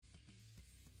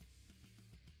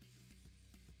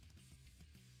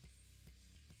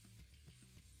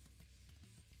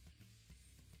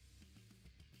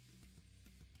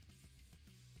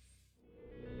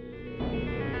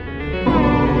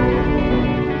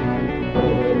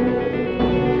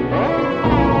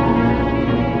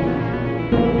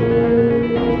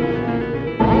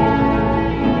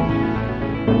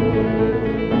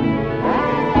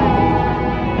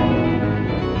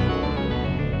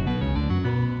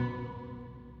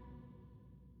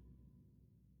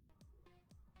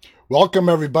Welcome,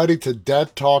 everybody, to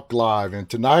Dead Talk Live. And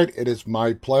tonight it is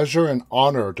my pleasure and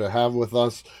honor to have with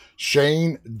us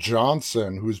Shane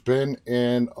Johnson, who's been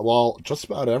in, well, just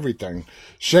about everything.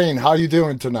 Shane, how you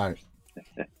doing tonight?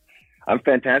 I'm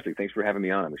fantastic. Thanks for having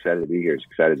me on. I'm excited to be here.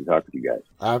 Excited to talk with you guys.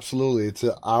 Absolutely. It's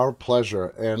our pleasure.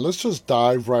 And let's just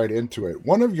dive right into it.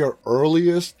 One of your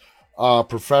earliest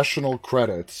professional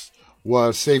credits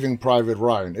was Saving Private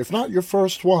Ryan, if not your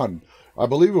first one. I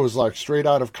believe it was like straight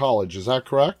out of college. Is that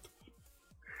correct?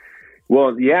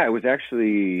 Well, yeah, it was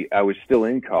actually, I was still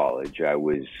in college. I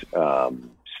was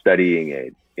studying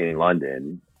it in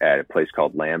London at a place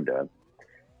called Lambda.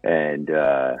 And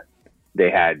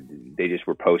they just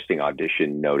were posting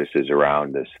audition notices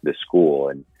around the school.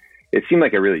 And it seemed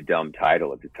like a really dumb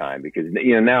title at the time because,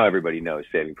 now everybody knows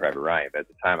Saving Private Ryan. But at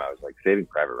the time I was like, Saving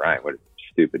Private Ryan, what a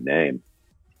stupid name.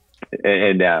 But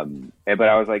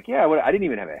I was like, yeah, I didn't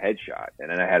even have a headshot. And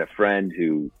then I had a friend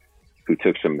who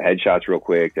took some headshots real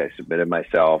quick. I submitted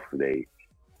myself. They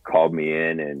called me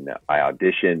in and I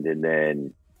auditioned. And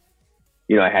then,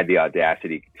 I had the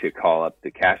audacity to call up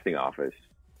the casting office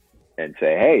and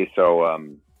say, hey, so,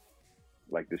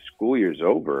 like the school year's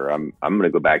over. I'm going to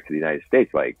go back to the United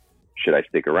States. Like, should I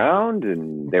stick around?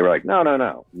 And they were like,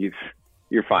 no,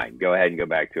 you're fine. Go ahead and go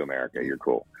back to America. You're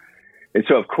cool. And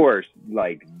so, of course,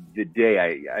 like the day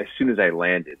as soon as I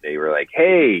landed, they were like,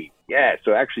 hey, yeah,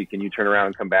 so actually, can you turn around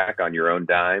and come back on your own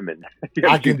dime? And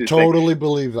I can totally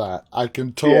believe that. I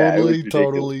can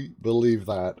totally believe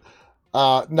that.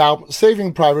 Now,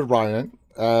 Saving Private Ryan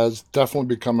has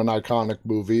definitely become an iconic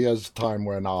movie as time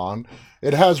went on.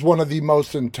 It has one of the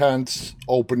most intense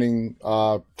opening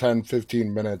 10,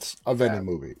 15 minutes of any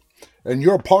movie. And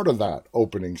you're a part of that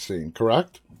opening scene,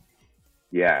 correct?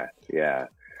 Yeah.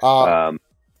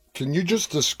 Can you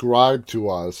just describe to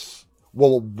us,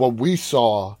 what we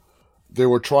saw? They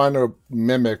were trying to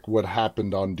mimic what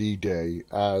happened on D-Day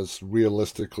as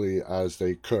realistically as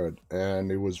they could,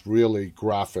 and it was really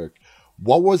graphic.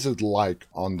 What was it like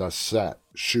on the set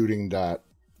shooting that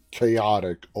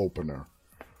chaotic opener?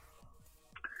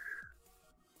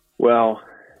 Well,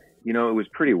 it was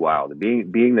pretty wild.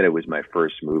 Being that it was my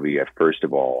first movie, I first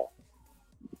of all,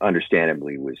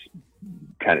 understandably, was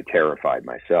kind of terrified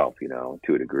myself,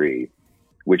 to a degree,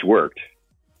 which worked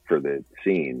for the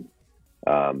scene.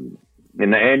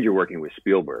 In the end, you're working with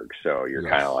Spielberg, so you're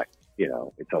kind of like,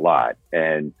 it's a lot.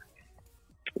 And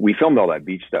we filmed all that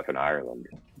beach stuff in Ireland.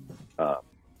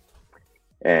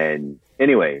 And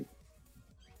anyway,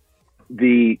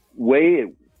 the way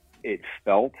it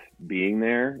felt being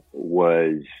there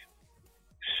was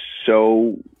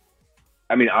so,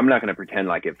 I'm not going to pretend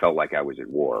like it felt like I was at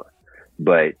war,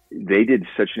 but they did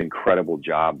such an incredible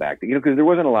job back then, because there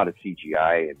wasn't a lot of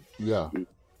CGI. And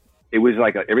it was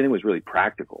like everything was really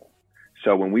practical.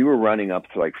 So when we were running up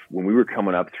to when we were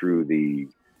coming up from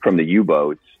the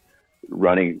U-boats,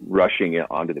 rushing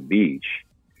onto the beach,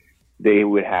 they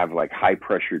would have like high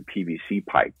pressured PVC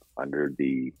pipe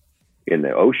in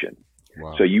the ocean.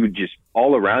 Wow. So you would just,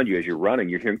 all around you as you're running,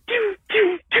 you're hearing,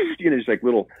 just like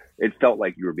it felt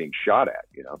like you were being shot at,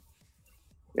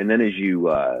 And then as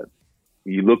you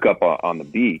look up on the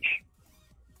beach,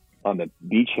 on the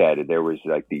beachhead, there was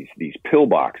like these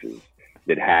pillboxes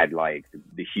that had like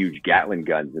the huge Gatling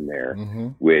guns in there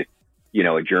with,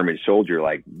 a German soldier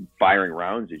like firing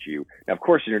rounds at you. Now, of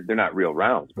course, they're not real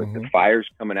rounds, but the fire's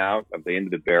coming out of the end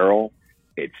of the barrel.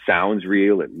 It sounds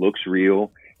real. It looks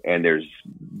real. And there's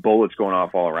bullets going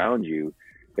off all around you.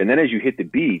 And then as you hit the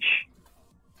beach,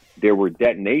 there were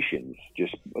detonations.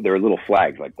 There were little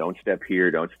flags like, don't step here,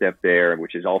 don't step there,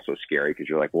 which is also scary because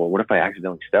you're like, well, what if I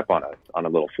accidentally step on a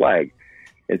little flag?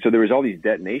 And so there was all these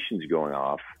detonations going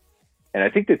off. And I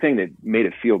think the thing that made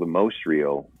it feel the most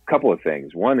real, a couple of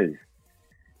things. One is,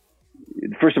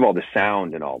 first of all, the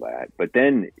sound and all that, but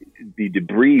then the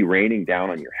debris raining down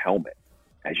on your helmet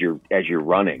as you're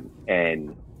running,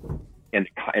 and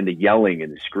the yelling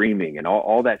and the screaming and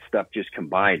all that stuff just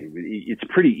combined. It's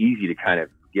pretty easy to kind of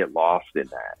get lost in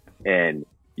that, and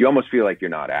you almost feel like you're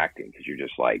not acting because you're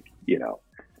just like,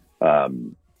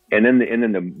 and then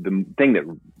the thing that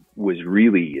was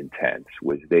really intense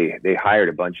was they hired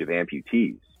a bunch of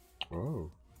amputees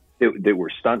that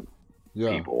were stunt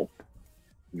people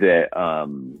that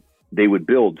they would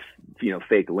build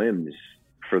fake limbs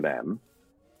for them,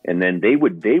 and then they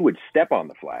would step on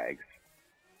the flags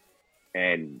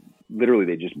and literally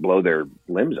they just blow their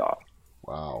limbs off.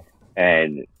 Wow.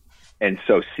 And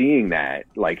so seeing that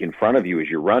like in front of you as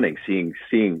you're running, seeing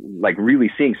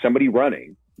somebody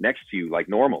running next to you like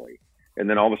normally, and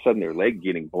then all of a sudden their leg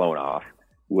getting blown off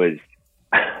was,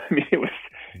 it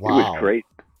was great.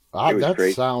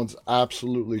 That sounds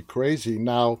absolutely crazy.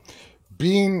 Now,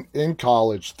 being in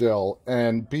college still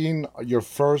and being your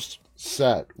first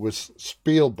set with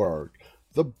Spielberg,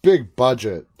 the big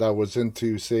budget that was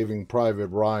into Saving Private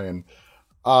Ryan,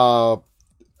 uh,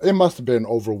 it must have been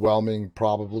overwhelming,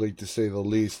 probably to say the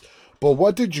least. But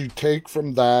what did you take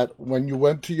from that when you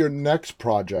went to your next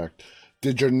project?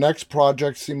 Did your next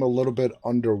project seem a little bit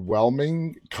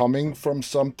underwhelming coming from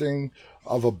something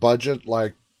of a budget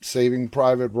like Saving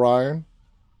Private Ryan?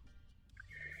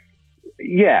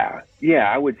 Yeah,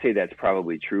 I would say that's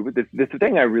probably true. But the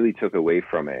thing I really took away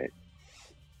from it,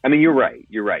 I mean, you're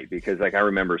right, because like I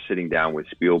remember sitting down with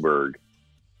Spielberg.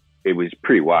 It was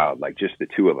pretty wild, like just the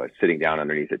two of us sitting down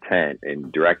underneath a tent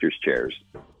in director's chairs,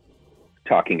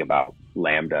 talking about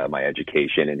Lambda, my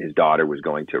education, and his daughter was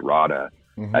going to RADA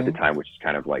at the time, which is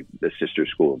kind of like the sister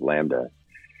school of Lambda.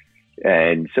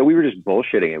 And so we were just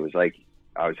bullshitting. It was like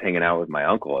I was hanging out with my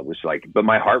uncle. It was like, but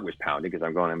my heart was pounding because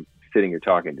I'm sitting here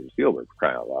talking to Spielberg, for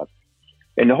crying out loud.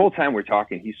 And the whole time we're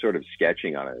talking, he's sort of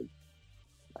sketching on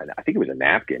I think it was a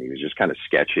napkin. He was just kind of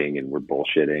sketching, and we're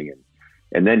bullshitting.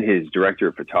 And then his director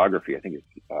of photography, I think it's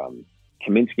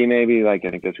Kaminsky, maybe, like, I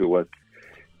think that's who it was.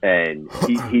 And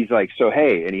he's like, so,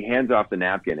 hey, and he hands off the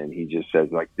napkin and he just says,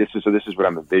 like, this is what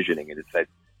I'm envisioning. And it's that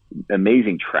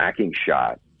amazing tracking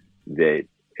shot that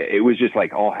it was just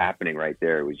like all happening right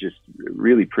there. It was just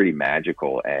really pretty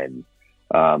magical. And,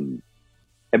 but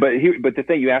the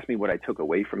thing, you asked me what I took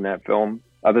away from that film,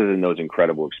 other than those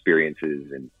incredible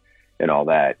experiences and all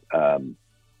that,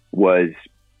 was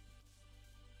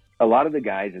a lot of the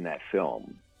guys in that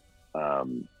film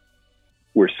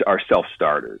are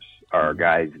self-starters, are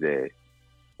guys that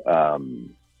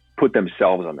put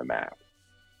themselves on the map.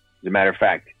 As a matter of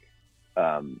fact,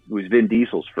 it was Vin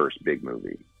Diesel's first big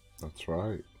movie. That's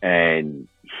right. And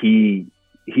he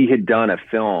had done a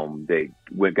film that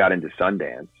got into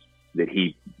Sundance, that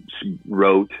he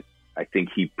wrote, I think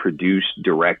he produced,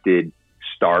 directed,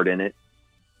 starred in it.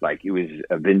 Like, it was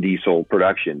a Vin Diesel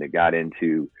production that got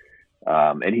into,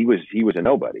 and he was a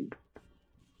nobody,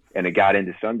 and it got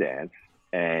into Sundance,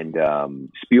 and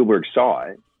Spielberg saw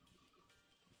it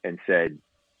and said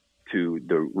to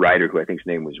the writer, who I think his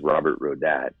name was Robert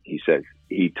Rodat, he said,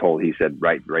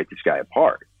 write this guy a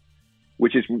part,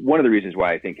 which is one of the reasons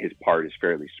why I think his part is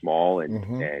fairly small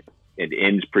and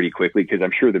ends pretty quickly, because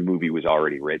I'm sure the movie was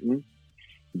already written,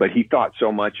 but he thought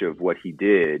so much of what he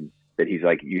did that he's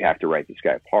like, you have to write this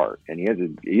guy a part. And he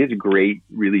has a great,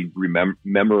 really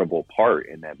memorable part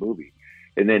in that movie.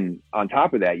 And then on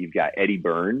top of that, you've got Eddie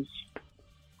Burns.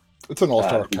 It's an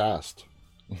all-star cast.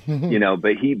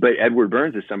 But Edward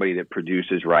Burns is somebody that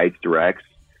produces, writes, directs.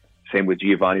 Same with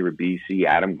Giovanni Ribisi,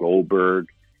 Adam Goldberg,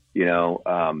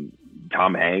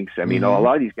 Tom Hanks. I mean, a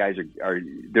lot of these guys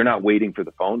they're not waiting for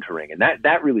the phone to ring. And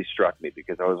that really struck me,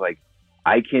 because I was like,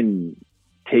 I can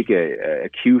take a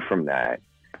cue from that.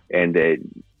 And that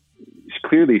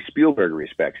clearly Spielberg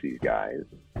respects these guys,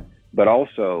 but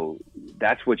also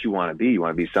that's what you want to be. You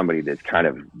want to be somebody that's kind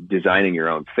of designing your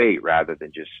own fate rather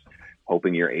than just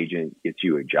hoping your agent gets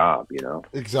you a job,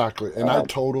 Exactly. And I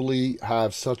totally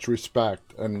have such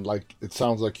respect, and like, it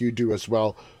sounds like you do as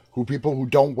well, people who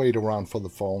don't wait around for the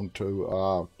phone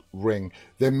to ring.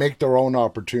 They make their own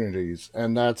opportunities.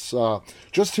 And that's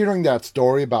just hearing that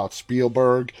story about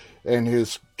Spielberg and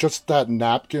just that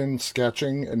napkin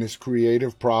sketching and his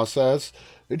creative process,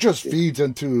 it just feeds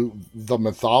into the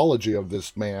mythology of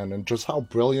this man and just how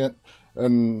brilliant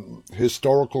and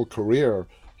historical career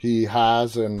he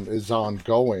has and is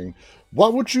ongoing.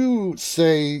 What would you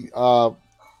say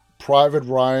Private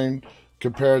Ryan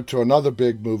compared to another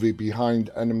big movie, Behind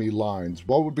Enemy Lines?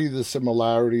 What would be the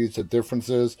similarities, the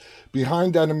differences?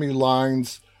 Behind Enemy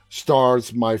Lines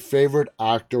stars my favorite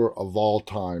actor of all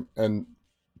time, and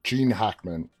Gene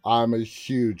Hackman. I'm a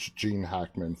huge Gene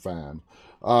Hackman fan.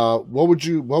 What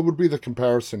would be the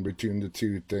comparison between the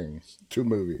two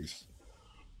movies?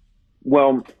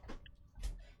 Well,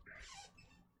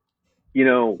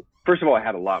 first of all, I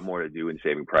had a lot more to do in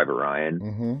Saving Private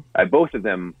Ryan. Both of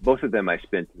them I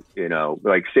spent,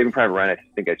 like Saving Private Ryan, I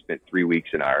think I spent 3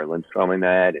 weeks in Ireland filming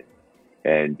that.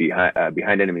 And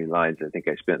Behind Enemy Lines, I think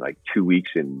I spent like 2 weeks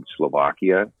in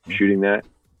Slovakia shooting that.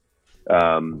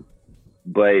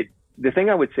 But the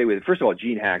thing I would say first of all,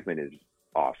 Gene Hackman is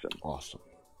awesome. Awesome.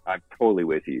 I'm totally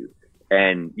with you.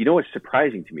 And what's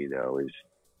surprising to me, though, is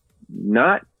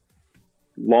not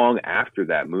long after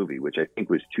that movie, which I think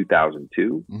was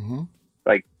 2002,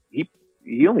 like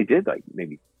he only did like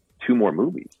maybe 2 more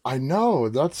movies. I know,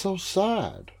 that's so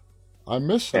sad. I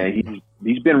miss him. And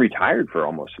he's been retired for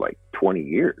almost like 20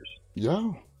 years.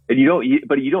 Yeah. And you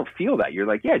don't feel that. You're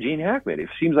like, yeah, Gene Hackman. It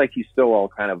seems like he's still all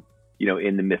kind of,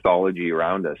 in the mythology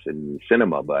around us in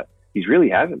cinema, but He's really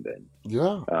hasn't been.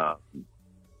 Yeah.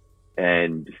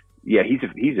 And yeah,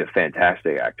 he's a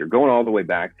fantastic actor, going all the way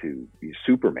back to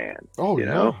Superman. Oh, you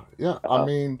yeah. know? Yeah. I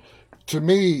mean, to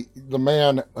me, the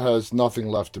man has nothing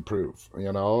left to prove.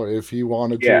 If he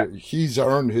wanted Yeah. to, he's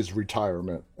earned his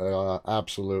retirement.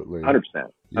 Absolutely.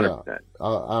 100%. Yeah,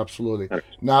 100%. absolutely. 100%.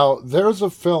 Now, there's a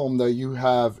film that you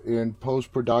have in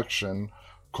post production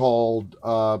called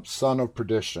Son of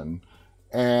Perdition,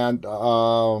 and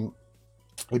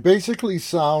it basically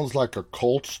sounds like a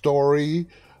cult story.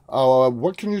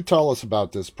 What can you tell us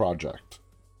about this project?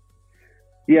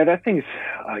 Yeah, that thing's,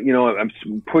 I'm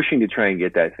pushing to try and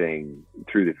get that thing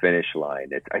through the finish line.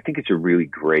 I think it's a really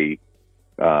great,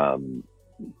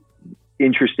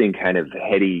 interesting kind of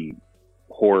heady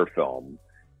horror film,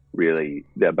 really,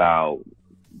 about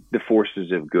the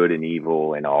forces of good and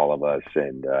evil in all of us.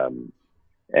 And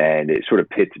it sort of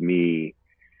pits me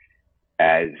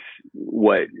as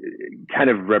what kind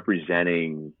of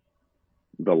representing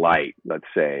the light, let's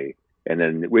say. And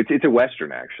then it's a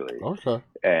Western, actually.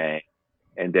 Okay.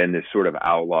 And then this sort of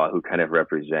outlaw who kind of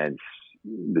represents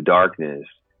the darkness,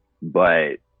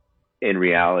 but in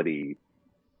reality,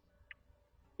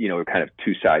 we're kind of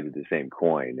two sides of the same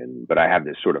coin. But I have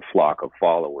this sort of flock of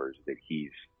followers that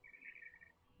he's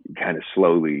kind of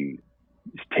slowly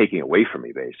taking away from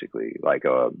me, basically, like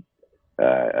a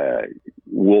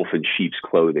wolf in sheep's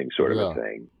clothing sort of a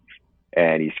thing.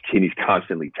 And he's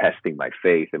constantly testing my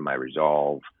faith and my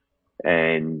resolve,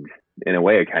 and in a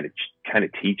way, kind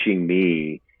of teaching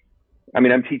me. I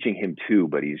mean, I'm teaching him too,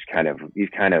 but he's kind of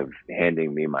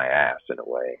handing me my ass in a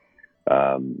way.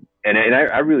 And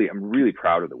I'm really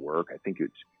proud of the work. I think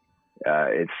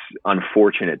it's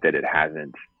unfortunate that it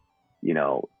hasn't,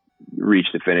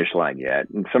 reached the finish line yet.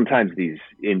 And sometimes these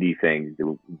indie things,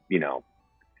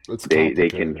 they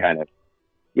can kind of,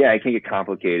 it can get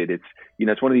complicated. It's,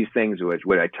 it's one of these things which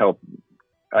what I tell,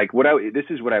 like this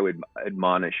is what I would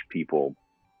admonish people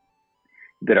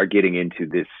that are getting into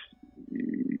this,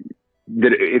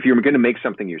 that if you're going to make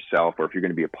something yourself, or if you're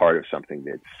going to be a part of something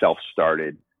that's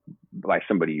self-started by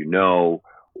somebody,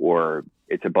 or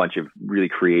it's a bunch of really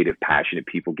creative, passionate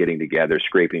people getting together,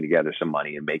 scraping together some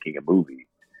money and making a movie.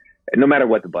 And no matter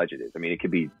what the budget is, I mean, it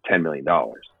could be $10 million.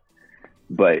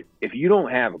 But if you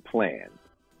don't have a plan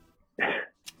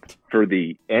for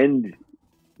the end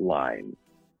line,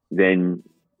 then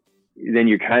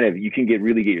you're you can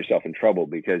really get yourself in trouble,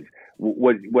 because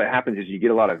what happens is you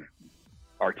get a lot of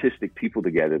artistic people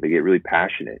together. They get really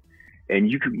passionate, and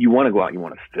you want to go out and you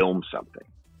want to film something.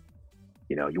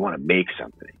 You want to make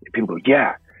something. And people go,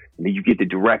 yeah. And then you get the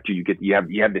director. You have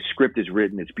the script is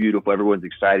written. It's beautiful. Everyone's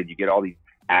excited. You get all these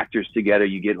actors together.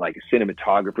 You get like a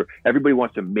cinematographer. Everybody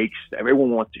wants to make.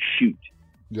 Everyone wants to shoot.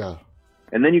 Yeah.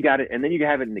 And then you got it. And then you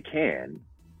have it in the can.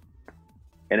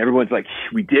 And everyone's like,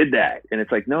 we did that. And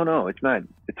it's like, no, it's not.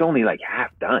 It's only like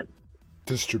half done.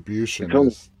 Distribution.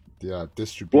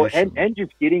 Distribution. Well, and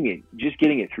just getting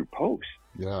it through post.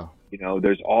 Yeah.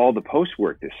 There's all the post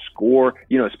work, the score,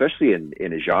 especially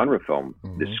in a genre film,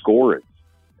 the score is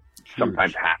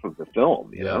sometimes half of the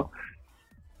film, you know?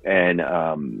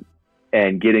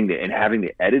 And getting and having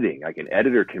the editing, like an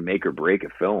editor can make or break a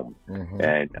film.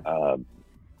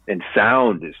 And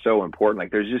sound is so important.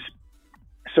 Like there's just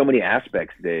so many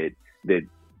aspects that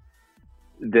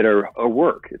are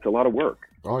work. It's a lot of work.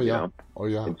 Oh yeah. Oh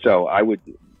yeah. And so I would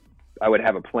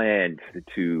have a plan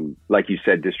to, like you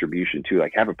said, distribution too.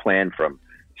 Like have a plan from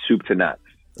soup to nuts.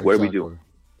 What are we doing?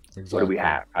 Exactly. What do we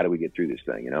have? How do we get through this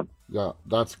thing? Yeah,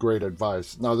 that's great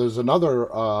advice. Now there's another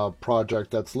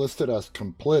project that's listed as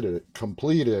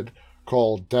completed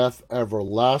called Death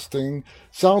Everlasting.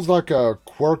 Sounds like a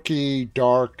quirky,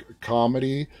 dark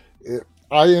comedy.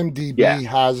 IMDb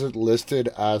has it listed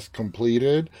as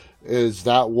completed. Is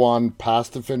that one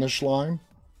past the finish line?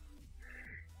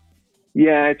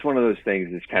 Yeah, it's one of those things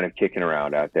that's kind of kicking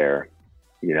around out there.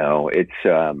 It's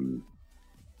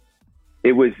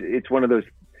one of those.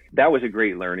 That was a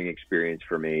great learning experience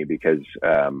for me, because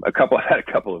I had a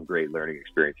couple of great learning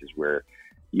experiences where,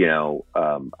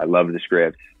 I love the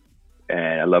script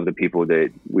and I love the people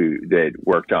that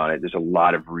worked on it. There's a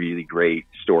lot of really great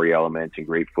story elements and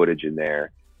great footage in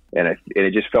there, and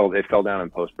it just fell down in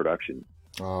post production.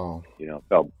 Oh,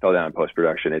 fell down in post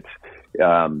production.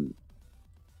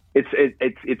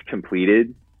 It's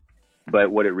completed, but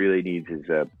what it really needs is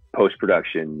a post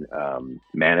production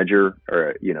manager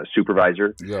or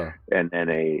supervisor. Yeah. And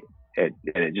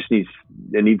it just needs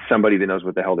somebody that knows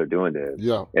what the hell they're doing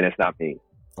and it's not me.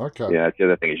 Okay. Yeah, that's the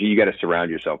other thing is you got to surround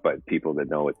yourself by people that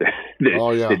know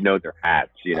that know their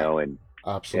hats, and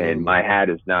absolutely. And my hat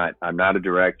is not. I'm not a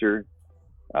director,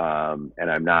 and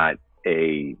I'm not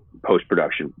a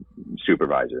post-production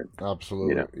supervisor.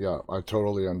 Absolutely. You know? Yeah, I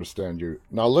totally understand you.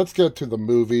 Now let's get to the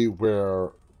movie where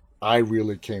I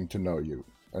really came to know you,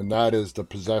 and that is The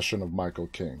Possession of Michael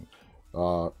King.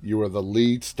 You were the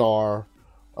lead star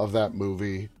of that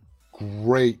movie.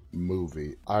 Great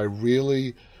movie.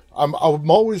 I'm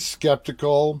always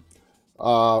skeptical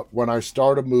when I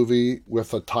start a movie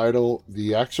with a title,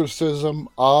 The Exorcism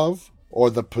of,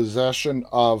 or The Possession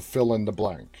of fill in the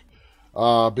blank.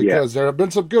 Because there have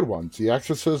been some good ones. The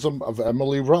Exorcism of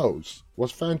Emily Rose was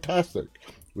fantastic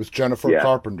with Jennifer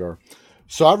Carpenter.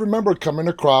 So I remember coming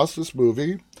across this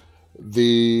movie,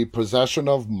 The Possession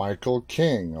of Michael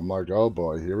King. I'm like, oh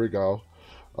boy, here we go.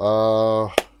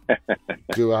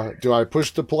 Do I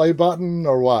push the play button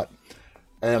or what?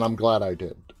 And I'm glad I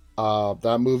did.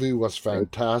 That movie was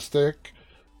fantastic.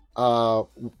 Walk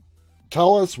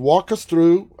us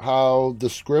through how the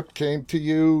script came to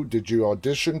you. Did you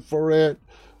audition for it?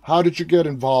 How did you get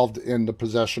involved in The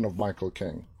Possession of Michael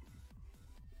King?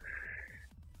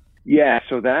 Yeah,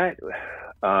 so that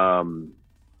was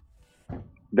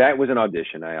an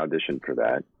audition. I auditioned for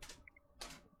that.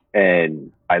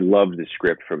 And I loved the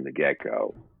script from the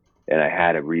get-go. And I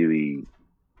had a really,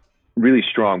 really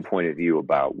strong point of view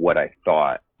about what I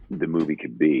thought the movie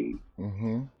could be.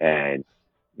 Mm-hmm. And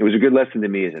it was a good lesson to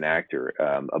me as an actor.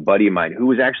 A buddy of mine who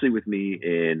was actually with me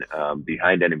in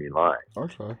Behind Enemy Lines.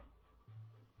 Okay.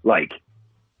 Like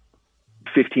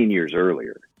 15 years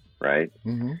earlier, right?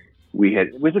 Mm-hmm.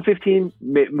 Was it 15?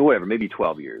 Whatever, maybe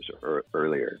 12 years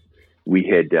earlier. We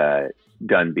had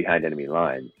done Behind Enemy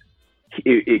Lines.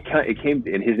 It came,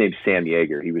 and his name's Sam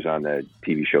Yeager. He was on the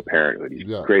TV show Parenthood. He's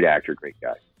a great actor, great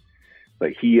guy.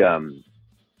 But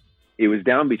it was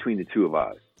down between the two of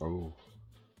us. Oh.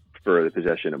 For The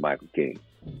Possession of Michael King.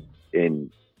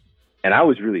 And I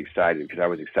was really excited because I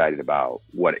was excited about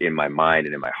what in my mind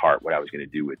and in my heart, what I was going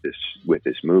to do with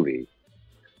this movie.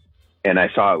 And I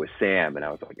saw it was Sam and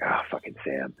I was like, fucking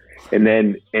Sam. And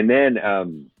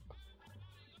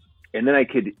then I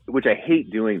could, which I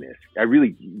hate doing this.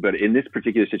 But in this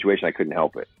particular situation, I couldn't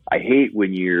help it. I hate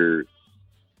when you're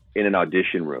in an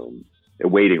audition room, a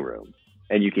waiting room,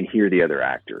 and you can hear the other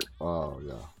actor. Oh,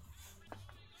 yeah.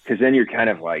 Because then you're kind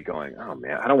of like going, oh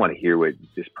man, I don't want to hear what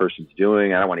this person's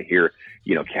doing. I don't want to hear,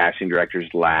 casting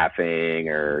directors laughing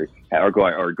or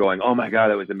going, oh my God,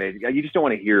 that was amazing. You just don't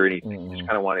want to hear anything. Mm-hmm. You just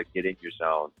kind of want to get in your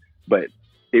zone. But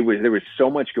there was so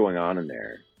much going on in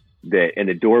there and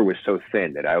the door was so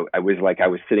thin that I was like, I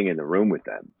was sitting in the room with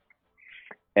them.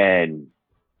 And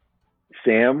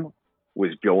Sam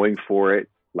was going for it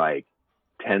like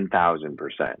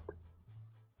 10,000%.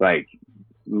 Like,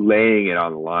 laying it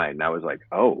on the line. And I was like,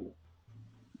 oh.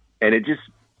 And it just,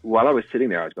 while I was sitting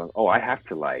there, I was going, oh, I have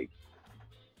to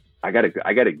I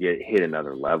gotta get hit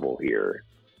another level here.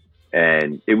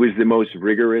 And it was the most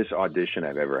rigorous audition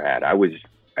I've ever had. I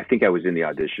think I was in the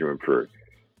audition room for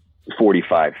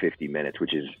 45, 50 minutes,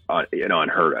 which is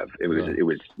unheard of. It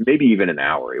was maybe even an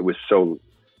hour. It was so,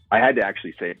 I had to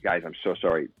actually say, guys, I'm so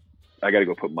sorry. I got to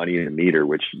go put money in the meter,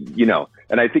 which,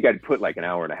 and I think I'd put like an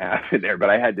hour and a half in there, but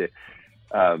I had to,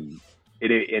 I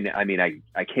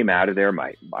came out of there,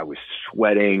 I was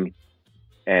sweating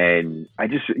and I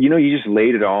just, you just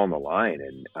laid it all on the line.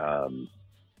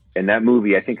 And that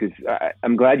movie, I think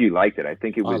I'm glad you liked it. I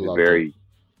think it was a very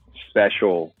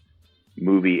special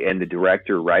movie. And the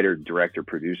writer, director,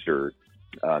 producer,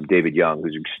 David Young,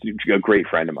 who's a great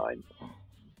friend of mine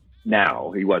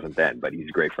now. He wasn't then, but he's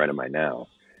a great friend of mine now.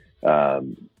 I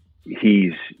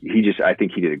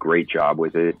think he did a great job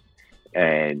with it.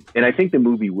 And I think the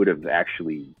movie would have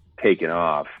actually taken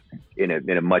off in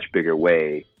a much bigger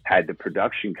way had the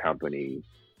production company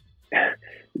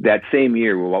that same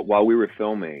year while we were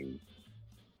filming,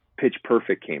 Pitch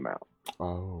Perfect came out.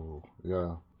 Oh,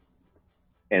 yeah.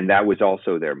 And that was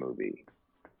also their movie.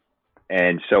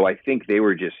 And so I think they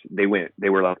were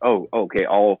like, oh, okay,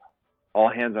 all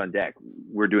hands on deck.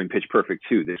 We're doing Pitch Perfect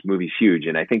too. This movie's huge.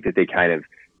 And I think that they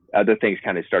other things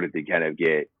started to kind of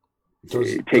take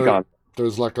on.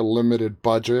 There's like a limited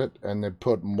budget and they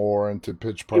put more into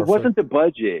Pitch Perfect. It wasn't the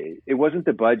budget. It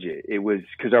was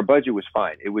because our budget was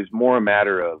fine. It was more a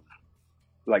matter of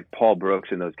like Paul Brooks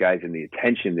and those guys and the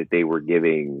attention that they were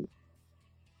giving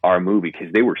our movie,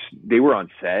 because they were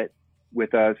on set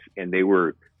with us and they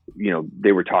were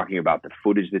talking about the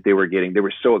footage that they were getting. They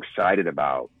were so excited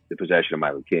about The Possession of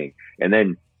Michael King. And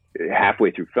then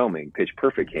halfway through filming, Pitch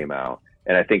Perfect came out.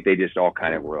 And I think they just all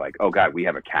kind of were like, oh God, we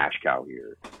have a cash cow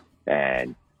here.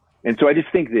 And so I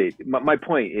just think that my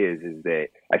point is that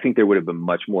I think there would have been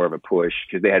much more of a push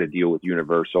because they had to deal with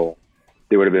Universal.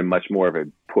 There would have been much more of a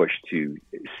push to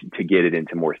get it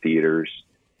into more theaters.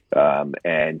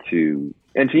 and to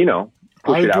push it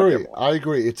out there more. I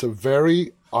agree. It's a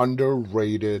very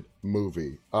underrated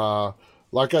movie.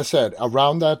 Like I said,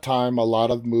 around that time, a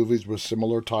lot of movies with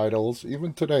similar titles,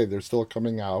 even today, they're still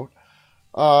coming out.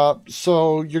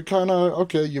 So you're kind of,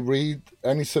 okay, you read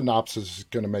any synopsis is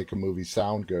going to make a movie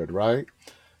sound good, right?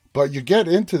 But you get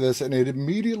into this and it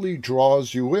immediately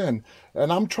draws you in.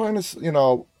 And I'm trying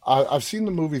to, I've seen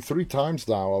the movie 3 times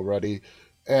now already.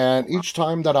 And each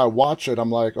time that I watch it,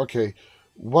 I'm like, okay,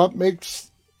 what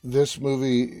makes this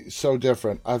movie so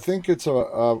different? I think it's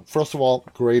first of all,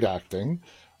 great acting.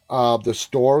 The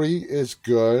story is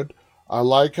good. I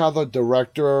like how the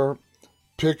director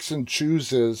picks and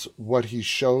chooses what they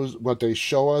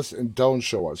show us and don't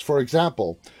show us. For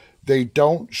example, they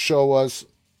don't show us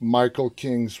Michael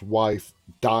King's wife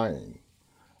dying.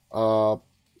 Uh,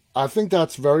 I think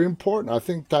that's very important. I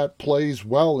think that plays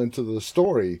well into the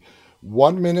story.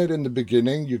 1 minute in the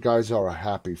beginning, you guys are a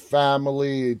happy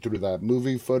family through that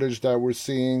movie footage that we're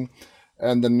seeing.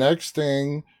 And the next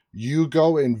thing, you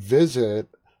go and visit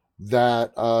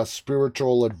that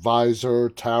spiritual advisor,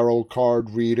 tarot card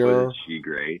reader. Wasn't she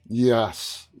great?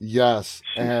 Yes, yes.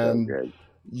 She's And so good.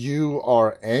 you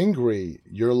are angry.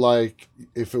 You're like,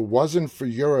 if it wasn't for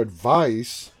your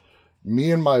advice,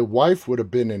 me and my wife would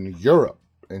have been in Europe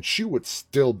and she would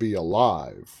still be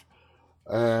alive.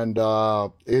 And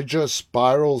it just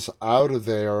spirals out of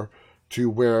there to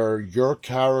where your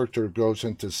character goes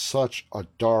into such a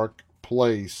dark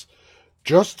place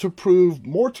just to prove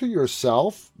more to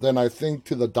yourself than I think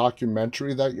to the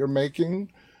documentary that you're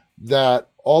making that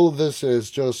all of this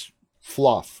is just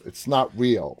fluff. It's not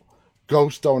real.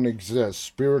 Ghosts don't exist.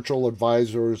 Spiritual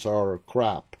advisors are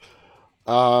crap.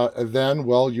 And then,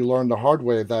 well, you learn the hard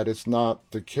way that it's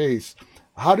not the case.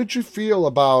 How did you feel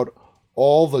about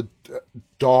all the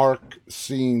dark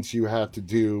scenes you had to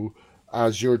do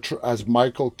as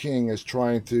Michael King is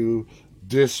trying to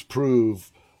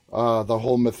disprove the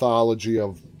whole mythology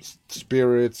of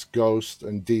spirits, ghosts,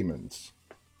 and demons?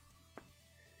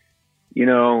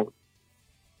 And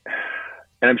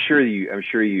I'm sure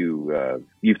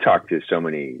you've talked to so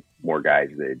many more guys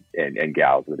and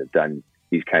gals that have done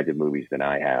these kinds of movies than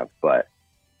I have, but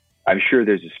I'm sure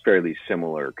there's a fairly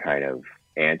similar kind of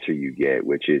answer you get,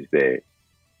 which is that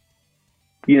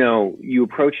you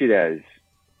approach it as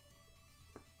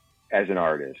an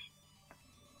artist,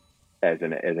 as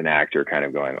an actor, kind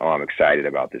of going, oh, I'm excited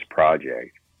about this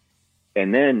project,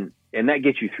 and that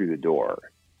gets you through the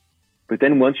door. But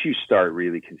then once you start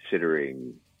really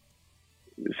considering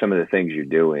some of the things you're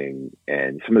doing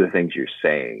and some of the things you're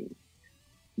saying,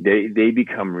 they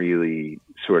become really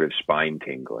sort of spine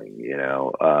tingling,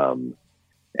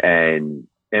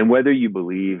 and whether you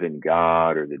believe in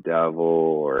God or the devil,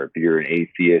 or if you're an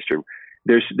atheist, or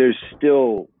there's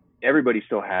still, everybody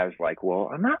still has like, well,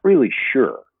 I'm not really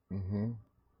sure. Mm-hmm.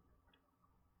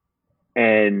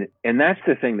 And that's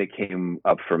the thing that came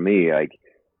up for me. Like,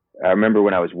 I remember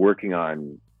when I was working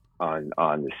on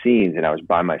the scenes and I was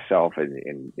by myself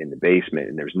in the basement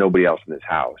and there's nobody else in this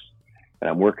house, and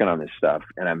I'm working on this stuff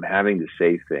and I'm having to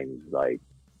say things like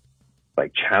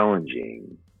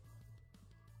challenging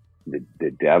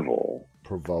the devil,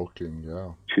 provoking,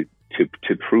 yeah,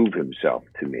 to prove himself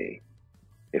to me.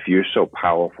 If you're so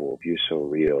powerful, if you're so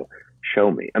real,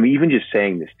 show me. I mean, even just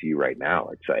saying this to you right now,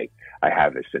 it's like I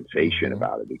have a sensation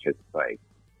about it, because it's like,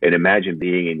 and imagine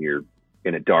being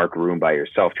in a dark room by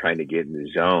yourself trying to get in the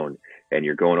zone, and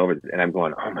you're going over, and I'm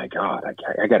going, oh my God,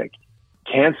 I gotta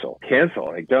cancel.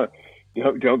 Like, don't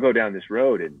go down this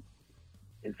road. And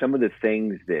some of the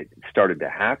things that started to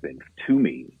happen to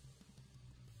me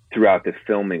throughout the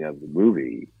filming of the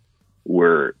movie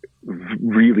were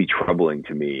really troubling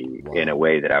to me. Wow. In a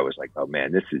way that I was like, oh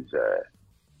man, this is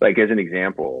like, as an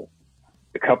example,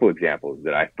 a couple examples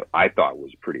that I thought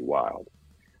was pretty wild.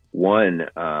 One,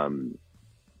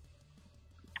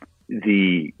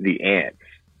 the ants.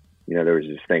 There was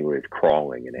this thing with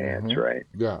crawling and ants, right?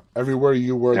 Yeah, everywhere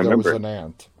you were, there was an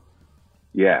ant.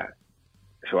 Yeah,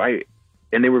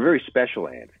 and they were very special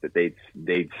ants that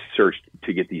they'd searched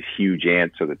to get these huge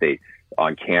ants so that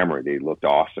on camera they looked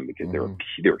awesome, because they were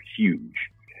huge.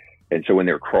 And so when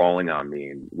they were crawling on me,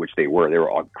 and which they were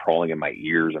all crawling in my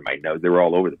ears and my nose, they were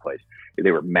all over the place.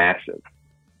 They were massive.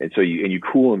 And so you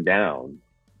cool them down,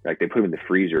 like they put them in the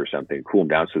freezer or something, cool them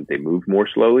down so that they moved more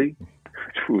slowly.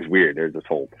 It was weird.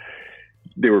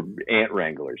 They were ant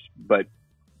wranglers. But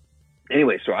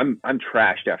anyway, so I'm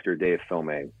trashed after a day of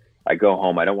filming. I go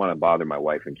home. I don't want to bother my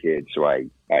wife and kids, so I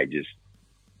just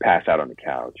pass out on the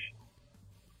couch.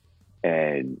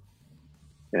 And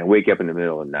I wake up in the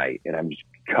middle of the night, and I'm just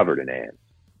covered in ants.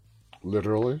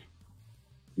 Literally?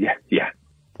 Yeah.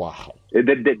 Wow.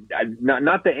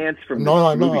 Not the ants from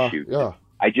No, the movie shoot. yeah.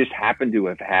 I just happened to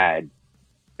have had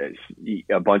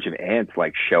a bunch of ants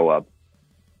like show up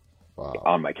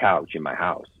on my couch in my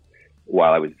house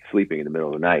while I was sleeping in the middle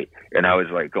of the night. And I was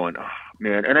like going, oh,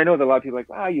 man. And I know that a lot of people are like,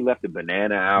 oh, you left a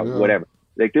banana out, whatever.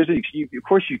 Like of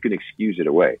course you can excuse it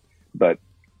away, but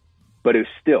it's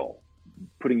still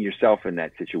putting yourself in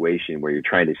that situation where you're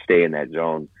trying to stay in that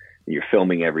zone and you're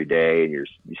filming every day and you're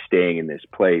staying in this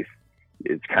place.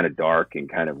 It's kind of dark and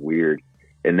kind of weird.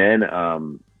 And then,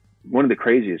 one of the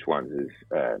craziest ones is,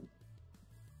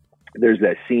 there's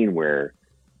that scene where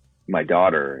my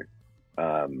daughter,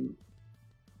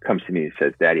 comes to me and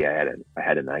says, Daddy, I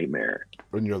had a nightmare.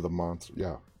 When you're the monster.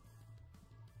 Yeah.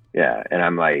 Yeah. And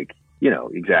I'm like,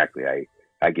 exactly.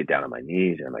 I get down on my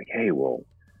knees and I'm like, hey, well,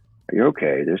 are you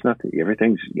okay? There's nothing,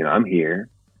 everything's, I'm here.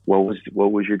 What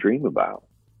was your dream about?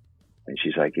 And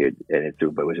she's like, it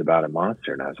was about a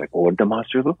monster. And I was like, well, what did the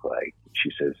monster look like?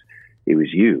 She says, it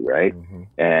was you, right? Mm-hmm.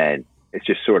 And it's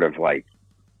just sort of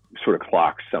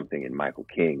clocks something in Michael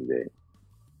King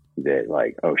that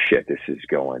like, oh shit, this is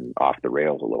going off the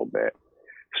rails a little bit.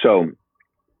 So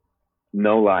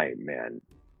no lie, man,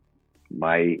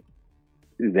 he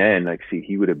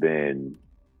would have been,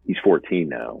 he's 14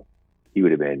 now. He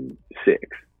would have been 6,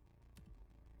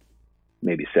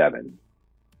 maybe 7.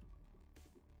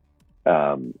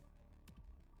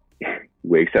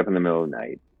 Wakes up in the middle of the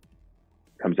night,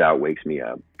 comes out, wakes me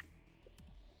up.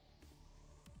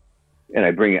 And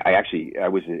I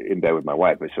was in bed with my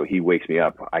wife, but so he wakes me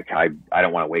up. I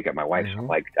don't want to wake up my wife. Mm-hmm. So I'm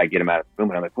like, I get him out of the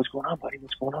room and I'm like, what's going on, buddy?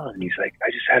 What's going on? And he's like,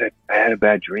 I had a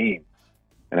bad dream.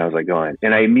 And I was like going,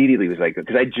 and I immediately was like,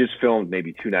 cause I just filmed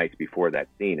maybe 2 nights before that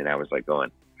scene. And I was like, all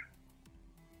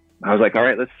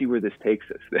right, let's see where this takes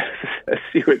us. Let's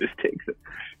see where this takes us.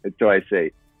 And so I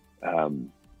say,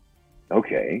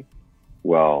 okay,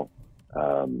 well,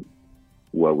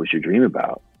 what was your dream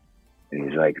about? And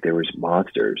he's like, there was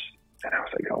monsters. And I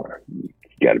was like, oh, you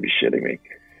gotta be shitting me.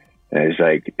 And he's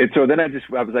like, and so then I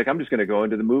was like, I'm just going to go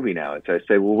into the movie now. And so I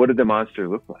say, well, what did the monster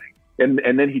look like? And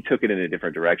then he took it in a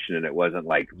different direction and it wasn't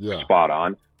like spot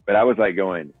on, but I was like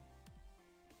going,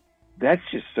 that's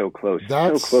just so close.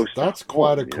 That's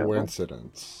quite a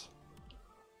coincidence.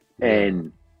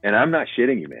 And I'm not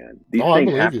shitting you, man. These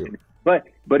things happen.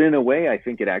 But in a way, I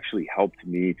think it actually helped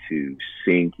me to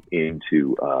sink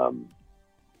into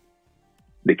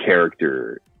the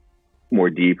character more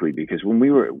deeply, because when we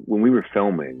were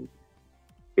filming,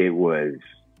 it was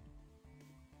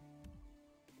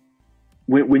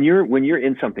when you're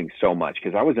in something so much,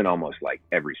 because I was in almost like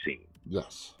every scene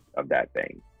of that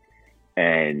thing,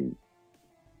 and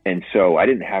so I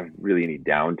didn't have really any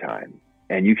downtime,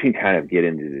 and you can kind of get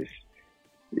into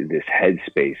this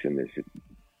headspace and this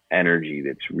energy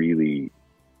that's really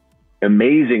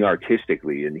amazing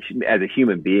artistically, and as a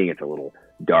human being it's a little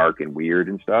dark and weird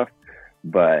and stuff,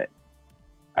 but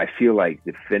I feel like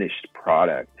the finished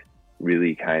product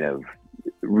really kind of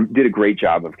did a great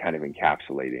job of kind of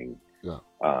encapsulating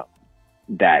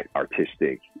that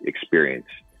artistic experience.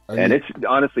 And it's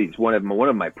honestly, it's one of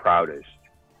my proudest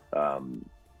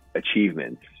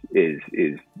achievements is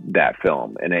that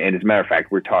film. And as a matter of fact,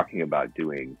 we're talking about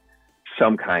doing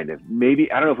some kind of,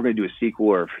 maybe, I don't know if we're going to do a sequel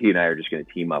or if he and I are just going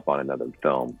to team up on another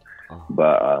film.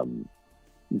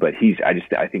 But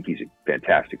I think he's a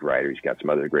fantastic writer. He's got some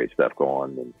other great stuff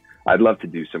going on, and I'd love to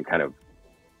do some kind of,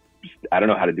 I don't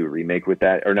know how to do a remake with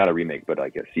that, or not a remake, but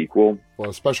like a sequel. Well,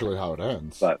 especially how it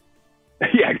ends. But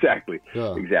yeah, exactly.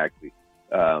 Yeah. Exactly.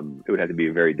 It would have to be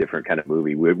a very different kind of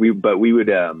movie. But we're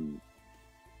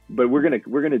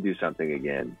gonna do something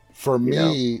again. For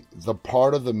me, the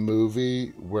part of the movie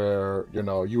where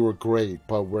you were great,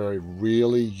 but where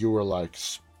really you were like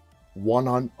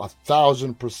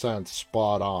 1,000%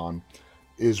 spot on,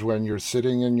 is when you're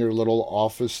sitting in your little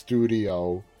office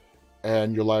studio,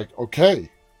 and you're like, okay,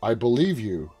 I believe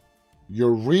you,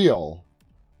 you're real,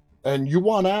 and you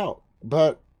want out,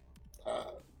 but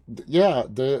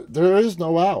there is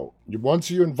no out. Once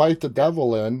you invite the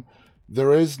devil in,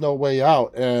 there is no way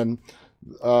out. And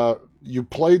you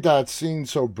played that scene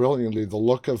so brilliantly, the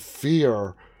look of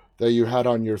fear that you had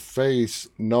on your face,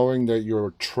 knowing that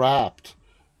you're trapped,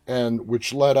 and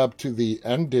which led up to the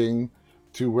ending,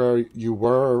 to where you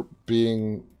were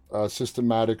being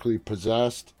systematically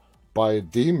possessed by a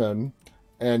demon,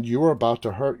 and you were about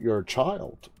to hurt your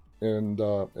child in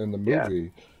the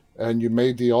movie, and you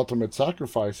made the ultimate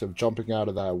sacrifice of jumping out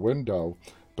of that window.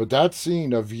 But that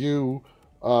scene of you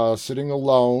sitting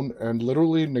alone and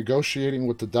literally negotiating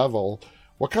with the devil,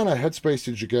 what kind of headspace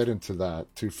did you get into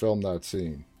that to film that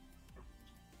scene?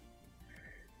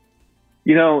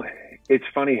 It's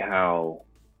funny how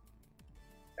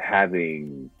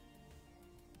having,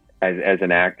 as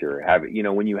an actor,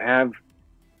 when you have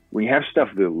stuff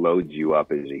that loads you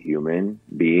up as a human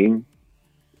being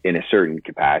in a certain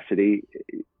capacity,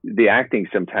 the acting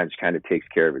sometimes kind of takes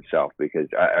care of itself. Because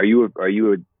are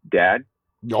you a dad?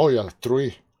 Oh yeah,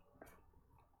 3.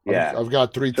 Yeah, I've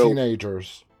got 3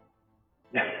 teenagers.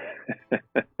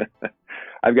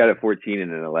 I've got a 14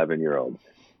 and an 11-year-old,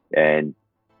 and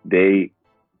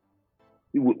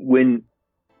when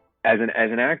as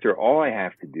an actor, all I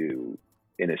have to do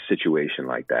in a situation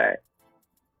like that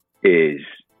is,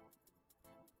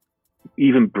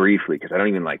 even briefly, because I don't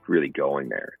even like really going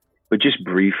there, but just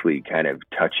briefly kind of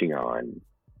touching on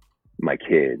my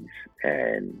kids,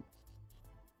 and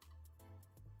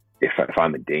if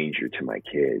I'm a danger to my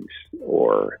kids,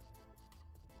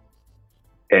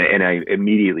 and I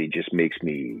immediately just makes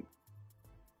me,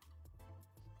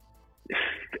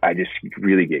 I just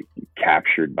really get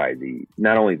captured by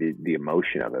not only the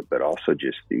emotion of it, but also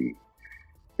just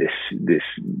this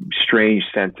strange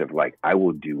sense of like, I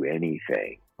will do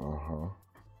anything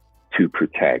to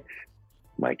protect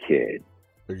my kid.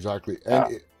 Exactly.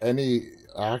 Any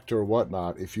actor or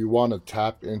whatnot, if you want to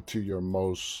tap into your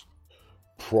most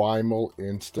primal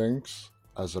instincts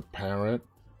as a parent,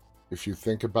 if you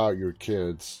think about your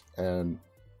kids and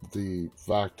the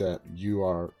fact that you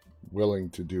are willing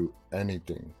to do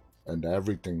anything and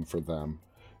everything for them,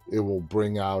 it will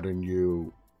bring out in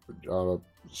you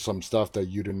some stuff that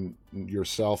you didn't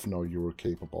yourself know you were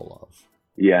capable of.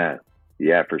 Yeah,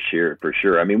 for sure.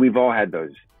 I mean, we've all had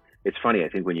those. It's funny. I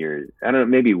think when I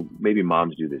don't know, maybe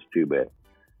moms do this too, but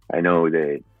I know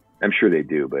that, I'm sure they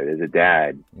do. But as a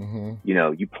dad,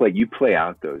 you play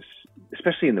out those,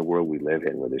 especially in the world we live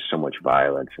in, where there's so much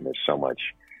violence and there's so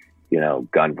much,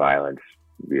 gun violence.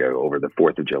 Over the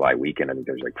 4th of July weekend, I think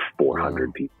there's like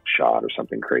 400 people shot or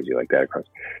something crazy like that across.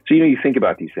 So, you think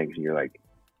about these things and you're like,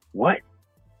 what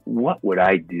would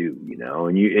I do?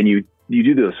 And you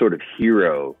do those sort of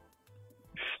hero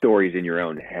stories in your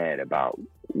own head about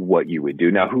what you would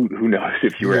do. Now, who knows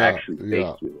if you were actually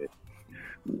faced with it,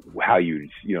 how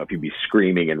if you'd be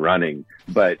screaming and running,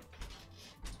 but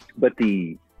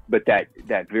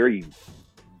that very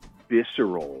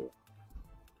visceral.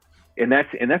 And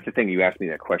that's the thing. You asked me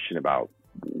that question about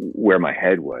where my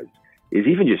head was, is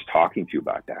even just talking to you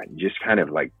about that and just kind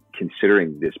of like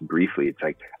considering this briefly. It's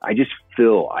like, I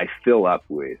fill up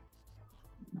with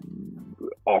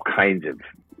all kinds of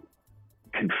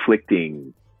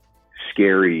conflicting,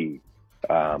 scary,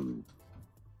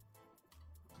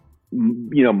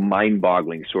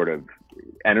 mind-boggling sort of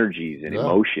energies and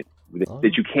emotions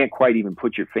that you can't quite even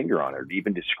put your finger on or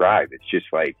even describe. It's just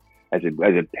like, as a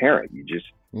parent, you just,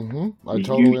 I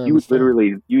totally you would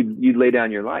literally, you'd lay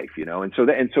down your life, and so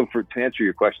to answer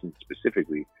your question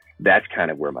specifically, that's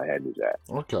kind of where my head was at.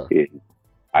 Okay.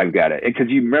 I've got to, because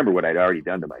you remember what I'd already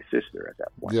done to my sister at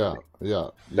that point. Yeah.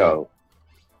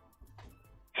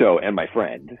 So, and my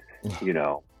friend,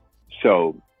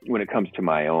 so when it comes to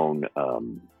my own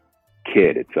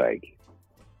kid, it's like,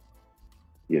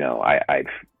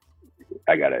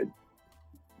 I gotta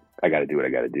do what I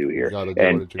gotta do here.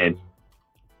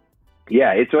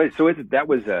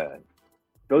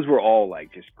 Those were all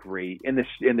like just great. And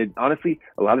honestly,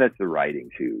 a lot of that's the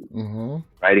writing too.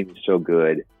 Writing was so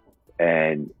good,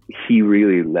 and he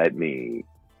really let me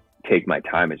take my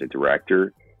time as a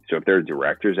director. So if there are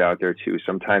directors out there too,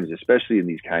 sometimes, especially in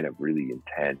these kind of really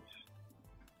intense,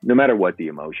 no matter what the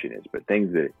emotion is, but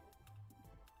things that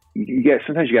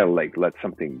sometimes you gotta like let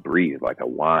something breathe, like a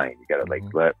wine. You gotta like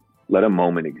let a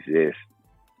moment exist.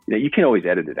 You can't always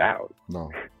edit it out.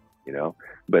 No.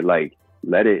 But like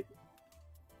let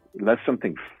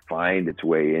something find its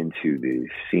way into the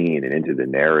scene and into the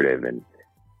narrative,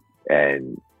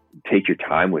 and take your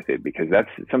time with it, because that's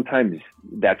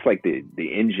like the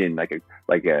engine, like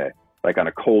on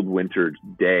a cold winter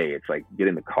day, it's like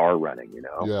getting the car running,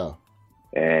 Yeah.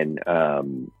 And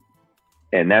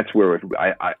that's where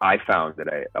I found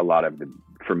that a lot of the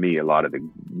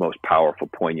most powerful,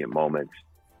 poignant moments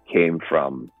came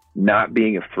from not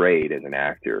being afraid as an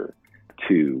actor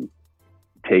to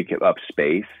take up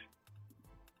space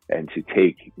and to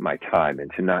take my time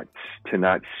and to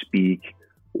not speak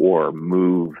or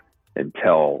move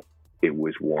until it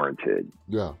was warranted.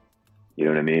 Yeah. You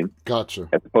know what I mean? Gotcha.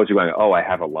 As opposed to going, oh, I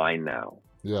have a line now.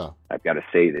 Yeah. I've got to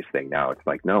say this thing now. It's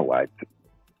like, no,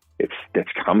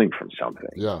 that's coming from something.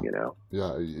 Yeah.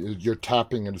 Yeah. You're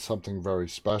tapping into something very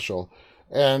special.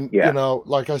 And,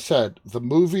 like I said, the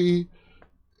movie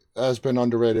has been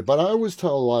underrated, but I always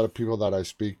tell a lot of people that I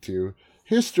speak to,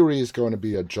 history is going to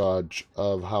be a judge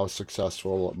of how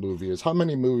successful a movie is. How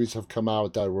many movies have come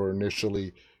out that were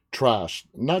initially trashed,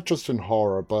 not just in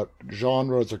horror, but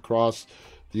genres across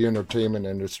the entertainment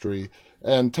industry.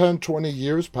 And 10, 20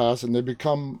 years pass and they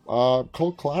become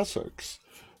cult classics.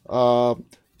 Uh,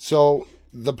 so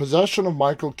the possession of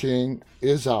Michael King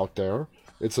is out there.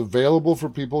 It's available for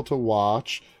people to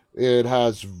watch. It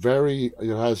has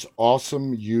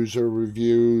awesome user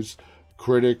reviews,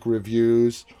 critic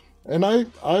reviews, and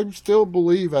I still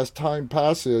believe as time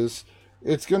passes,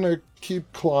 it's gonna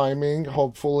keep climbing,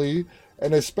 hopefully,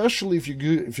 and especially if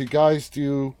you guys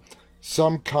do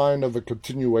some kind of a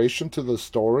continuation to the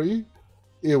story,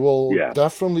 it will Yeah.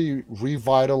 definitely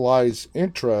revitalize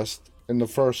interest in the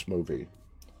first movie.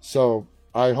 So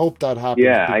I hope that happens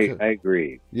Yeah, because I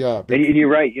agree. yeah, And you're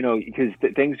right, because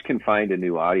things can find a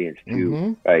new audience too.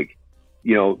 mm-hmm, Like,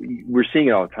 we're seeing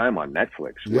it all the time on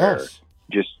Netflix where yes,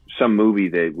 just some movie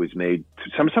that was made,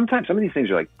 sometimes some of these things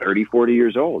are like 30, 40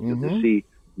 years old. You'll mm-hmm, just see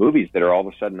movies that are all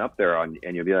of a sudden up there and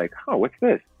you'll be like, oh, what's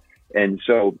this? And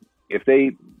so if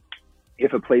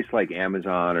a place like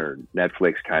Amazon or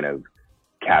Netflix kind of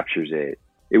captures it,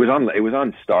 it was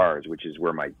on Stars, which is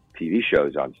where my TV show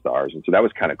is on Stars, and so that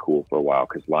was kind of cool for a while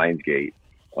because Lionsgate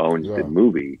owns the yeah,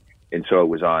 movie, and so it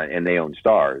was on, and they own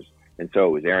Stars, and so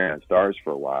it was airing on Stars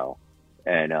for a while,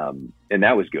 and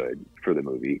that was good for the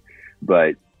movie,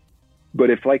 but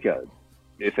if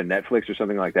a Netflix or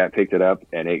something like that picked it up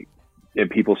and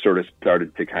people sort of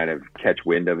started to kind of catch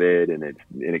wind of it, and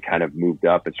it kind of moved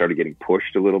up and started getting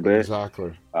pushed a little bit.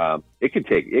 exactly. It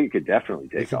could definitely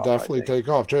take It could off. definitely take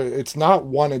off. It's not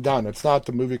one and done. It's not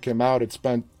the movie came out, it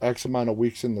spent X amount of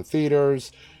weeks in the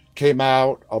theaters, came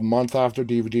out a month after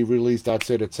DVD release, that's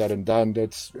it, it's said and done,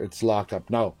 it's locked up.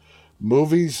 No.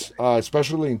 Movies,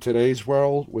 especially in today's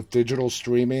world with digital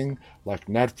streaming like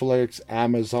Netflix,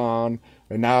 Amazon,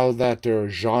 and now that there are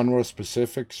genre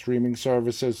specific streaming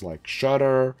services like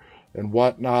Shudder and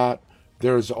whatnot,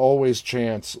 there's always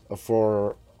chance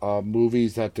for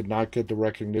movies that did not get the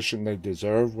recognition they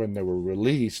deserve when they were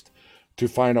released to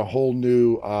find a whole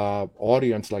new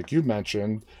audience, like you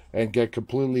mentioned, and get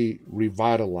completely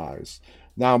revitalized.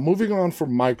 Now, moving on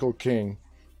from Michael King,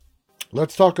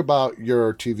 let's talk about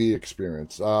your TV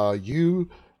experience. You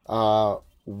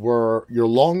were your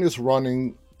longest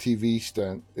running TV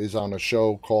stint is on a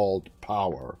show called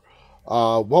Power.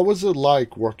 What was it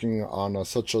like working on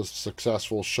such a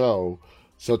successful show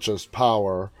such as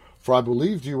Power? For I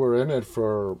believe you were in it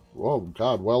for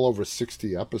well over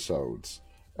 60 episodes,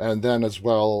 and then as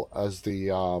well as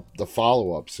the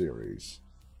follow up series.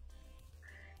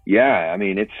 Yeah, I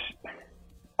mean, it's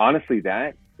honestly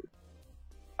that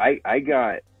I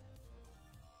got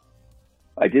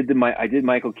I did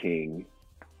Michael King,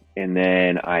 and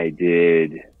then I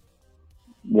did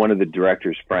one of the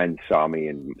director's friends saw me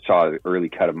and saw an early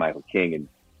cut of Michael King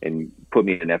and put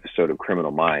me in an episode of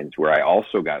Criminal Minds where I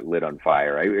also got lit on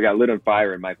fire. I got lit on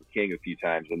fire in Michael King a few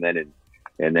times, and then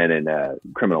in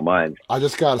Criminal Minds. I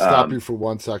just got to stop you for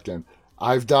 1 second.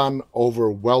 I've done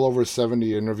well over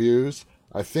 70 interviews.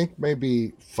 I think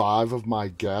maybe 5 of my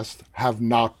guests have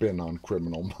not been on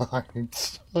Criminal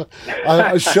Minds.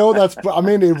 A show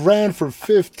it ran for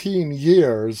 15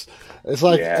 years. It's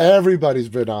like everybody's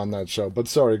been on that show. But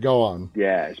sorry, go on.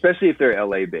 Yeah, especially if they're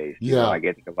LA based. Yeah. I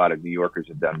think a lot of New Yorkers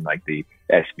have done like the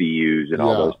SVUs and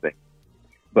all those things.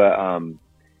 But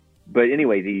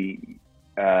anyway,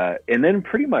 and then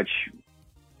pretty much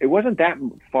it wasn't that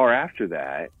far after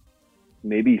that,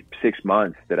 maybe 6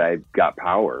 months, that I got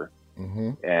Power.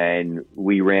 Mm-hmm. And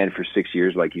we ran for 6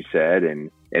 years, like you said, and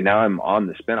now I'm on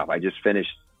the spinoff. I just finished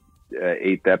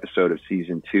 8th episode of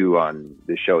season 2 on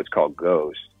the show. It's called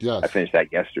Ghost. Yes. I finished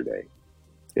that yesterday,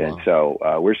 and Wow.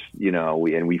 so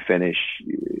we finish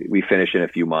in a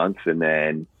few months, and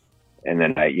then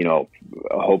I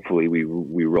hopefully we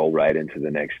roll right into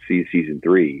the next season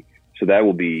 3. So that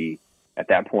will be at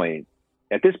this point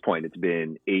it's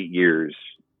been 8 years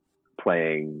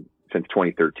playing since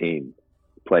 2013.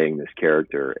 Playing this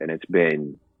character, and it's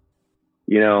been,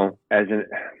 as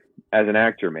an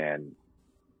actor, man,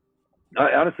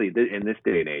 honestly, in this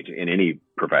day and age, in any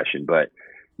profession, but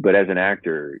as an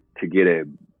actor, to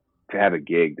have a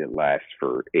gig that lasts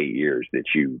for 8 years, that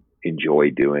you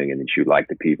enjoy doing, and that you like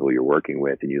the people you're working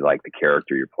with, and you like the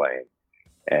character you're playing,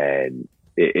 and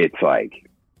it's like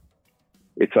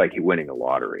you're winning a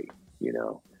lottery,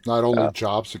 Not only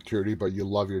job security, but you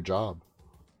love your job.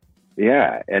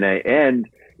 Yeah, and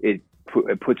it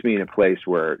puts me in a place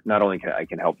where not only I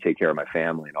can help take care of my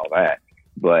family and all that,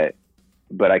 but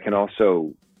I can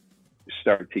also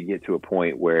start to get to a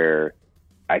point where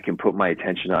I can put my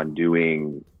attention on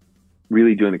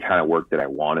really doing the kind of work that I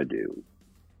want to do,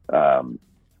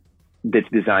 that's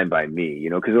designed by me.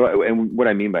 Because and what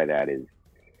I mean by that is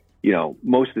you know,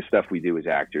 most of the stuff we do as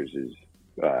actors is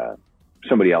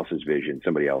somebody else's vision,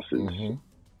 somebody else's Mm-hmm.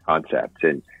 concepts,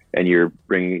 and you're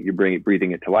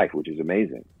breathing it to life, which is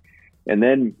amazing. And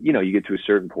then, you know, you get to a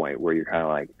certain point where you're kind of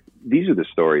like, these are the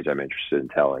stories I'm interested in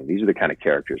telling. These are the kind of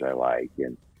characters I like,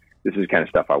 and this is the kind of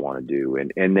stuff I want to do.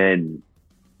 And then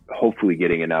hopefully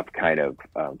getting enough kind of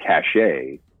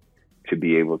cachet to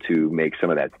be able to make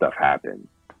some of that stuff happen.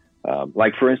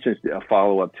 Like, for instance, a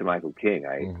follow-up to Michael King.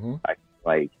 Mm-hmm. I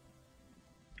like,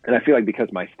 and I feel like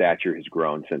because my stature has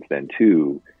grown since then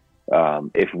too,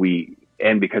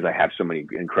 because I have so many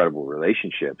incredible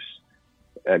relationships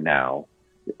now,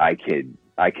 I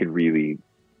could really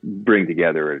bring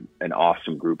together an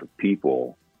awesome group of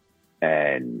people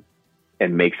and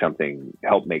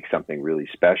help make something really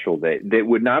special that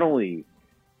would not only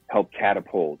help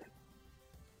catapult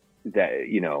that,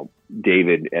 you know,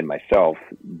 David and myself,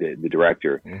 the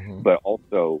director, Mm-hmm. but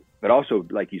also,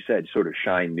 like you said, sort of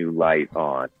shine new light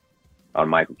on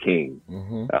Michael King,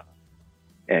 Mm-hmm.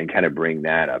 and kind of bring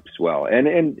that up as well.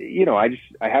 And you know, I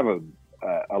have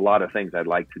a lot of things I'd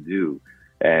like to do,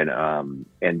 and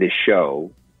this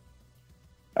show,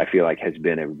 I feel like, has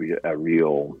been a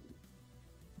real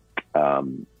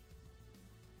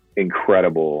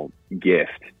incredible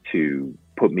gift to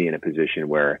put me in a position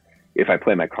where, if I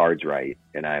play my cards right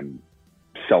and I'm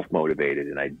self-motivated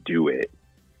and I do it,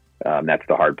 that's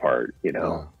the hard part, you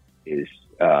know, is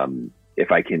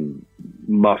if I can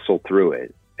muscle through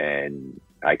it, and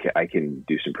I can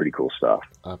do some pretty cool stuff.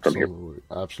 Absolutely.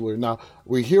 Absolutely. Now,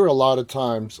 we hear a lot of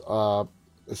times,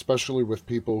 especially with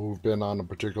people who've been on a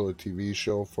particular TV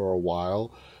show for a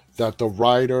while, that the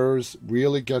writers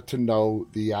really get to know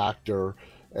the actor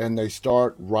and they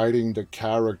start writing the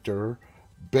character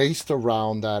based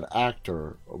around that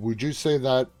actor. Would you say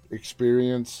that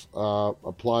experience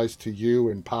applies to you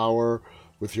in Power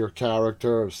with your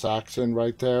character of Saxon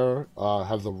right there?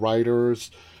 Have the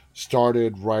writers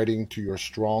started writing to your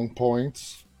strong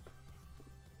points?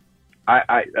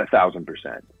 I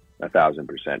 1,000%.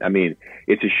 I mean,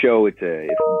 it's a show.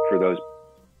 For those who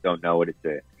don't know it,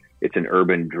 it's an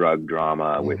urban drug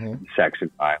drama with Mm-hmm. sex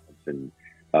and violence,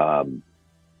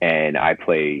 and I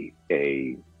play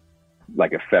a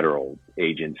federal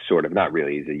agent, sort of. Not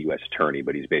really. He's a U.S. attorney,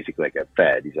 but he's basically like a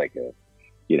Fed. He's like a,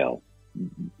 you know,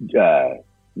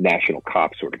 national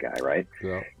cop sort of guy, right?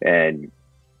 Yeah. And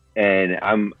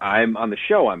I'm on the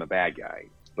show, I'm a bad guy,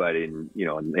 but in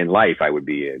life, I would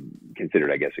be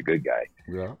considered, I guess, a good guy.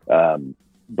 Yeah.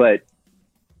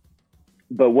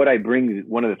 But what I bring,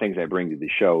 one of the things I bring to the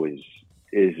show is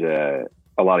a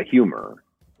lot of humor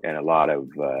and a lot of,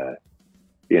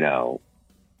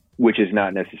 which is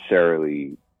not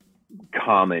necessarily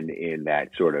common in that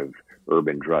sort of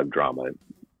urban drug drama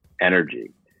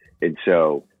energy. And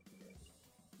so,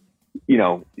 you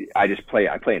know, I play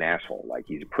an asshole, like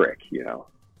he's a prick, you know,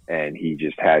 and he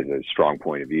just has a strong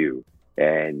point of view.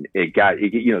 And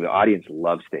the audience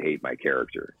loves to hate my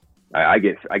character. I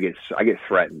get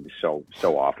threatened so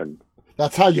often.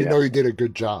 That's how you know you did a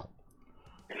good job.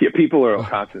 Yeah, people are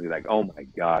constantly like, "Oh my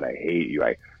God, I hate you.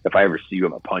 If I ever see you,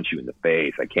 I'm gonna punch you in the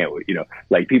face. I can't," you know,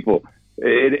 like people.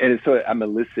 And so I'm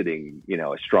eliciting, you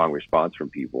know, a strong response from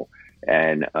people,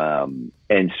 and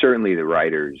certainly the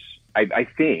writers. I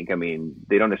think, I mean,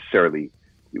 they don't necessarily.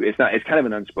 It's kind of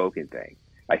an unspoken thing.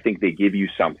 I think they give you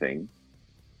something.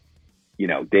 You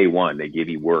know, day one, they give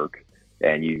you work,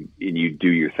 and you do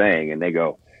your thing, and they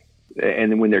go,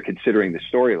 and then when they're considering the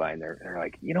storyline, they're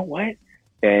like, you know what?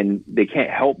 And they can't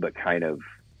help but kind of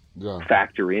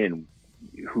factor in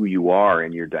who you are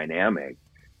and your dynamic,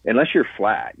 unless you're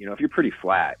flat. You know, if you're pretty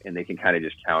flat, and they can kind of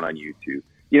just count on you to,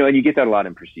 you know, and you get that a lot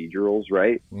in procedurals,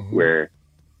 right? Mm-hmm. Where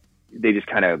they just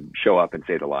kind of show up and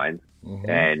say the lines. Mm-hmm.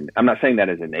 And I'm not saying that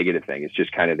as a negative thing. It's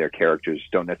just kind of their characters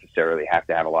don't necessarily have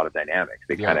to have a lot of dynamics.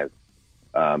 They kind of,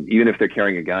 even if they're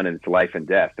carrying a gun and it's life and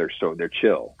death, they're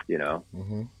chill, you know?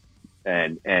 Mm-hmm.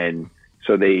 And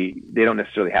so they don't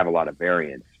necessarily have a lot of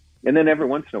variance. And then every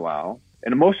once in a while,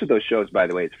 and most of those shows, by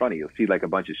the way, it's funny, you'll see like a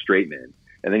bunch of straight men,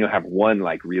 and then you'll have one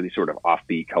like really sort of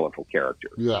offbeat, colorful character.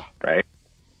 Yeah. Right.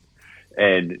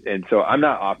 And so I'm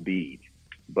not offbeat,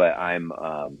 but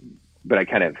but I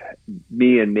kind of,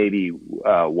 me and maybe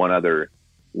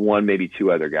maybe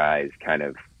two other guys kind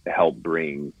of help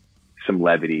bring some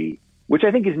levity, which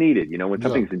I think is needed. You know, when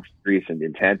something's serious and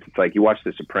intense, it's like you watch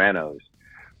The Sopranos,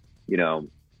 you know,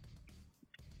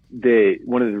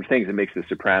 one of the things that makes The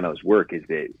Sopranos work is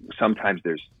that sometimes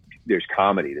there's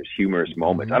comedy, there's humorous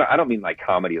moments. Mm-hmm. I don't mean like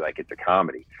comedy like it's a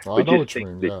comedy, but just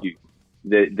things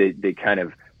that they kind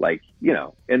of like, you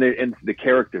know, and the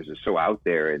characters are so out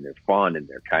there and they're fun and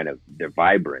they're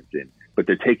vibrant, but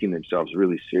they're taking themselves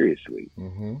really seriously.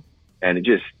 Mm-hmm. and it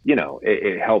just,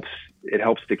 it helps. It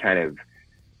helps to kind of,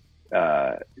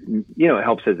 it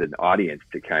helps as an audience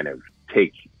to kind of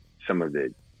take some of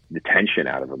the tension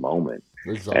out of a moment.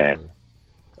 Exactly.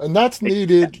 And that's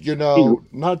needed,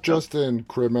 not just in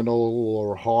criminal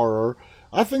or horror.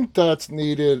 I think that's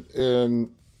needed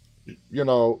in,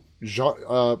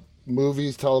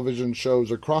 movies, television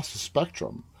shows across the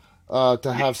spectrum,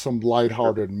 to have some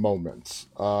lighthearted moments.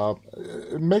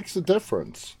 It makes a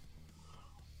difference.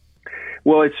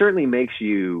 Well, it certainly makes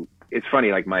you. It's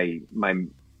funny. Like my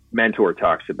mentor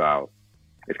talks about.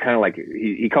 It's kind of like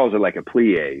he calls it like a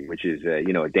plie, which is a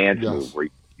dance move where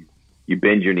you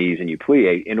bend your knees and you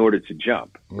plie in order to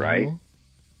jump, right?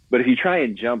 But if you try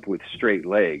and jump with straight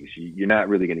legs, you're not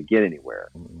really going to get anywhere.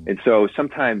 And so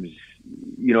sometimes,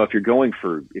 if you're going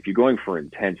for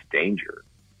intense danger,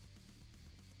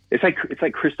 it's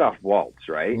like Christoph Waltz,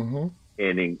 right? And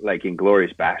in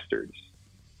Inglourious Bastards,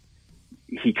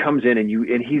 he comes in and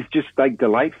he's just like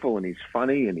delightful, and he's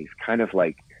funny, and he's kind of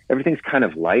like, everything's kind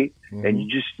of light, and you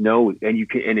just know, and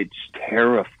it's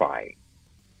terrifying.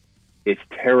 It's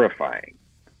terrifying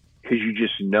because you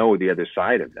just know the other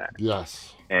side of that.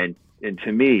 Yes. And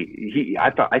to me,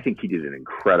 I think he did an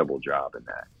incredible job in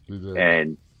that. He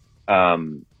did.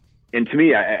 And to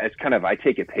me, it's kind of, I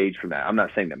take a page from that. I'm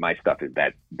not saying that my stuff is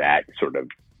that sort of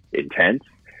intense,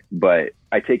 but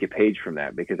I take a page from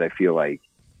that because I feel like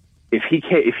if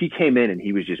he came in and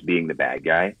he was just being the bad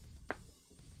guy,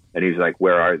 and he's like,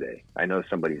 "Where are they? I know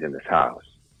somebody's in this house.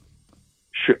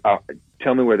 Sure,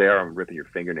 tell me where they are. I'm ripping your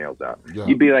fingernails out." Yeah.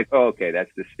 You'd be like, "Oh, okay,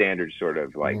 that's the standard sort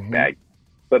of like bad."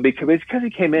 But because he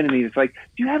came in and he's like,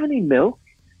 "Do you have any milk?"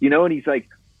 And he's like,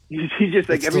 he's just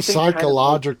like, it's the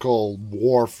psychological kind of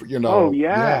warfare, Oh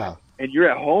yeah. And you're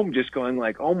at home just going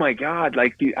like, "Oh my God!"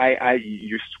 Like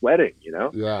you're sweating,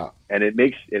 Yeah. And it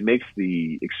makes because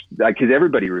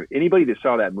anybody that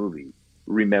saw that movie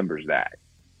remembers that.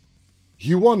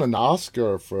 He won an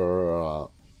Oscar for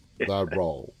that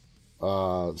role.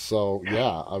 So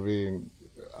yeah, I mean,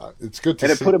 it's good to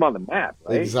see. And it put him on the map,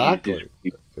 right?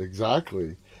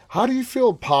 Exactly. How do you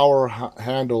feel Power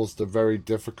handles the very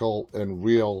difficult and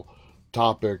real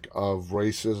topic of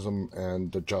racism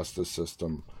and the justice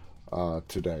system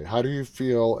today? How do you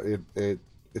feel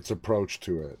its approach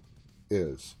to it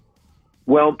is?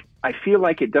 Well, I feel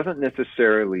like it doesn't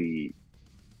necessarily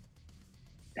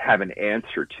have an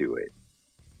answer to it,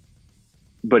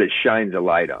 but it shines a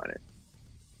light on it.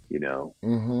 You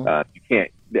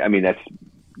can't. I mean, that's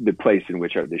the place in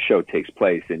which the show takes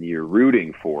place, and you're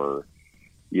rooting for,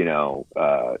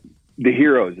 the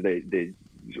heroes, the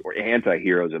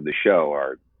anti-heroes of the show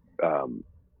are,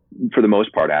 for the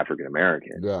most part, African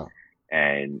American. Yeah.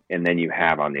 And then you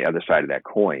have on the other side of that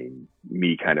coin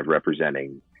me kind of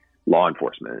representing law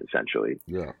enforcement, essentially.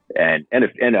 Yeah. And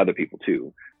other people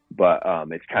too, but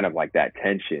it's kind of like that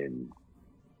tension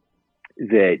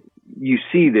that you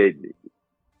see. That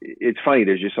it's funny.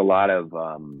 There's just a lot of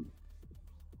I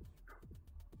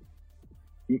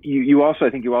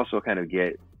think you also kind of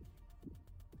get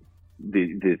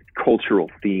the cultural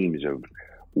themes of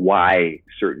why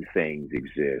certain things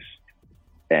exist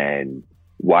and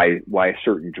why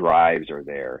certain drives are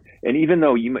there. And even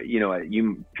though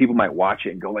people might watch it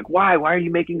and go like, why are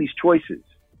you making these choices?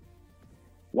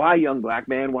 Why, young black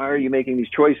man? Why are you making these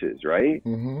choices? Right.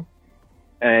 Mm-hmm.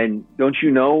 And don't you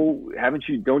know, aren't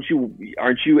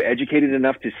you educated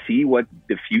enough to see what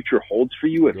the future holds for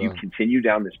you if you continue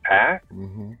down this path?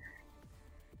 Mm-hmm.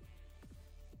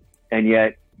 And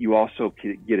yet you also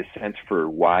get a sense for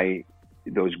why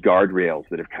those guardrails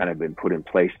that have kind of been put in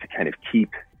place to kind of keep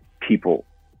people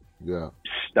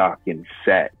stuck and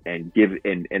set and give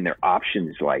and their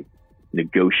options like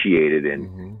negotiated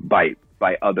and by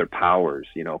other powers,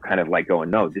 kind of like going,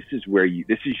 no, this is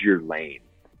your lane.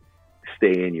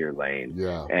 Stay in your lane.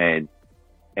 Yeah.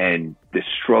 And the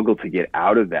struggle to get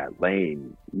out of that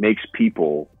lane makes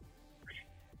people,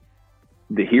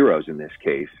 the heroes in this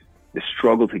case, the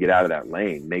struggle to get out of that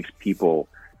lane makes people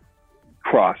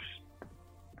cross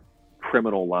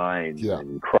criminal lines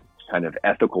and cross kind of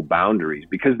ethical boundaries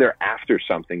because they're after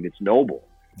something that's noble.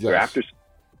 Yes. They're after something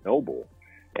noble.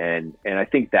 And I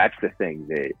think that's the thing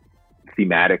that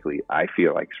thematically I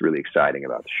feel like is really exciting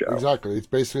about the show. Exactly. It's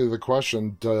basically the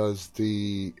question, does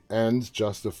the ends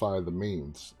justify the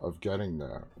means of getting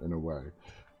there in a way?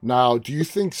 Now, do you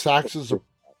think Sachs's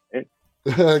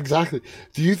exactly.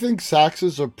 Do you think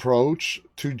Sachs's approach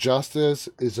to justice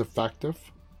is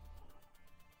effective?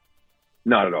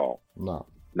 Not at all. No.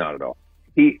 Not at all.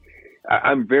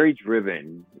 I'm very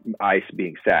driven, Ice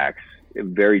being Sachs,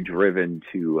 very driven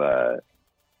to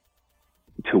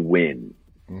win.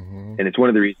 Mm-hmm. And it's one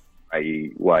of the reasons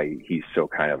why he's so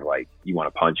kind of like you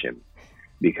want to punch him,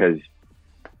 because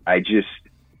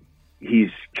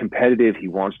he's competitive. He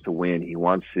wants to win. He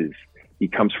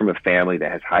comes from a family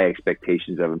that has high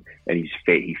expectations of him, and he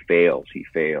fails.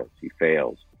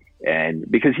 And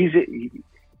because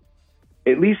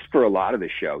at least for a lot of the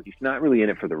show, he's not really in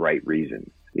it for the right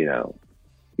reasons. You know,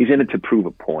 he's in it to prove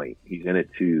a point. He's in it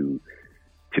to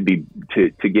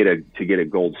get a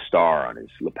gold star on his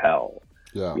lapel.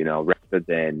 Yeah. You know, rather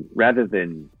than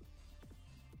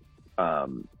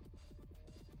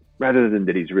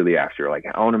that he's really after, like,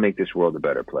 I want to make this world a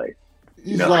better place.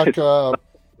 He's like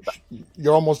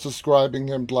you're almost describing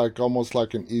him almost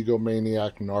like an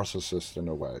egomaniac narcissist in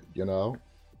a way, you know?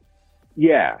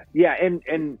 Yeah, and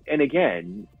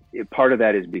again, part of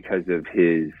that is because of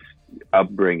his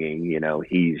upbringing. You know,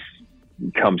 he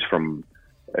comes from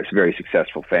a very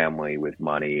successful family with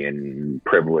money and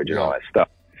privilege and all that stuff,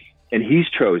 and he's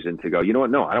chosen to go, you know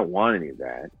what? No, I don't want any of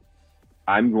that.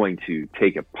 I'm going to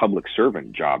take a public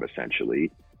servant job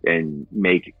essentially and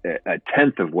make a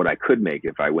tenth of what I could make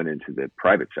if I went into the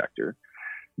private sector.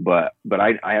 But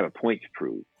I have a point to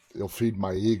prove. You'll feed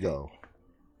my ego.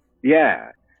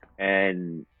 Yeah.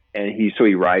 And he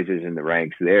rises in the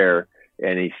ranks there,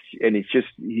 and he's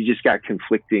just got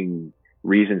conflicting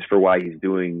reasons for why he's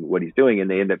doing what he's doing, and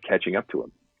they end up catching up to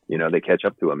him. You know, they catch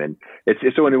up to him, and it's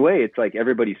so in a way, it's like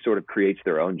everybody sort of creates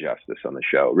their own justice on the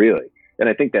show, really. And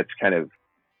I think that's kind of,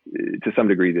 to some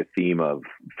degree, the theme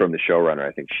from the showrunner.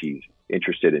 I think she's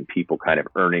interested in people kind of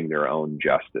earning their own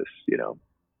justice, you know.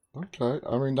 Okay.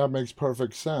 I mean, that makes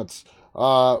perfect sense.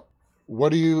 How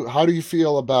do you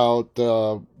feel about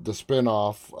the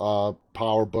spin-off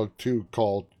Power Book 2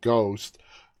 called Ghost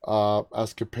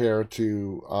as compared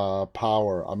to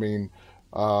Power? I mean,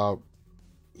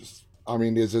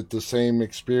 is it the same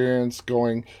experience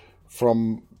going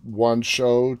from one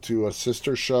show to a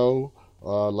sister show?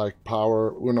 Like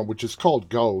Power, which is called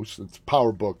Ghost. It's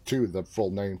Power Book 2, the full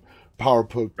name, Power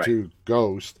Book 2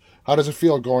 Ghost. How does it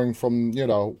feel going from,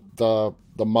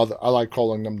 the mother, I like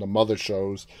calling them the mother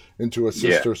shows, into a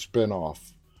sister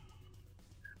spin-off?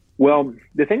 Well,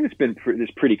 the thing that's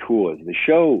pretty cool is the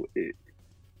show,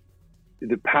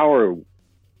 the Power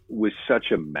was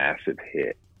such a massive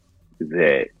hit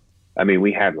that, I mean,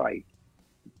 we had like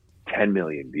 10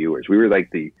 million viewers. We were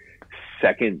like the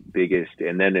second biggest,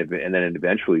 and then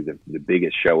eventually the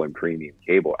biggest show in premium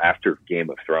cable after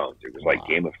Game of Thrones. It was like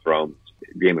Game of Thrones,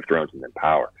 and then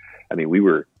Power. I mean, we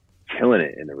were killing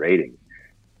it in the ratings.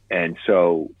 And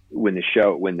so when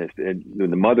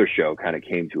the mother show kind of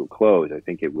came to a close, I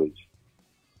think it was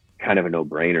kind of a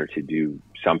no-brainer to do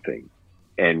something.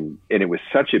 And it was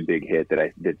such a big hit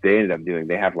that they ended up doing.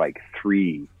 They have like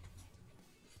four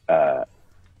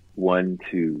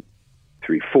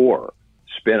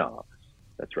spin-offs.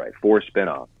 That's right, 4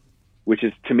 spin-offs, which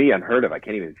is, to me, unheard of. I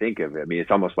can't even think of it. I mean,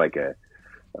 it's almost like a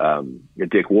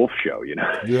Dick Wolf show, you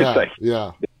know? Yeah, it's like,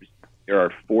 yeah. There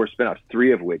are 4 spin-offs,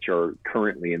 3 of which are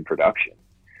currently in production.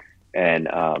 And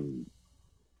I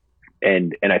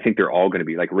think they're all going to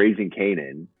be like Raising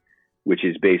Kanan, which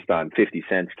is based on 50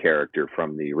 Cent's character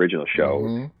from the original show.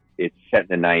 Mm-hmm. It's set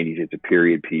in the 90s. It's a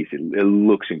period piece. It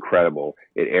looks incredible.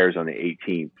 It airs on the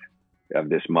 18th of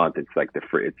this month. It's like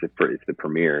it's the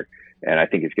premiere. And I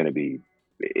think it's going to be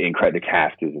incredible. The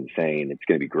cast is insane. It's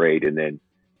going to be great. And then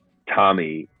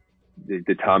Tommy,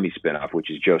 the Tommy spinoff, which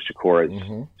is Joe Sikora's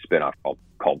spinoff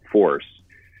called Force,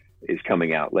 is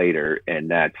coming out later,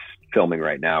 and that's filming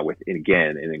right now with,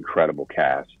 again, an incredible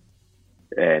cast.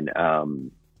 And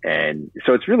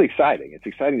so it's really exciting. It's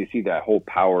exciting to see that whole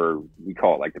Power, we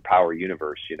call it like the Power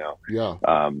universe, you know,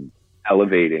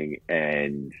 elevating,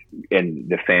 and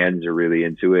the fans are really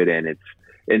into it.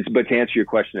 But to answer your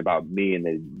question about me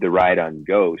and the ride on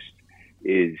Ghost,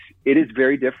 it is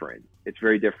very different. It's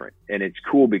very different, and it's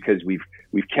cool because we've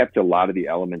kept a lot of the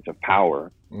elements of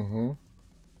Power, and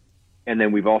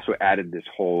then we've also added this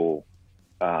whole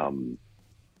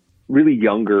really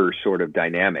younger sort of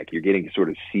dynamic. You're getting to sort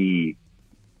of see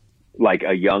like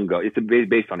a young Ghost. It's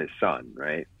based on his son,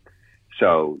 right?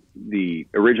 So the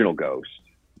original Ghost,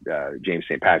 James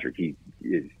St. Patrick, he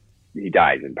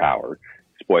dies in Power.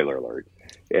 Spoiler alert.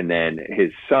 And then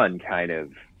his son, kind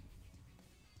of,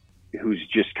 who's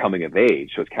just coming of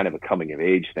age, so it's kind of a coming of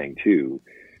age thing too,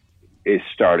 is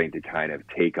starting to kind of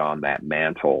take on that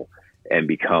mantle and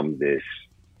become this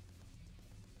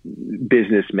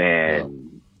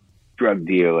businessman, drug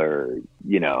dealer,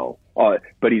 you know.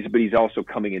 But he's also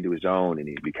coming into his own, and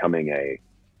he's becoming a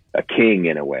king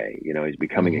in a way. You know, he's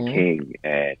becoming a king,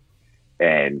 and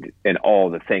all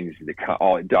the things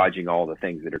dodging all the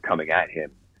things that are coming at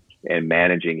him, and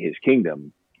managing his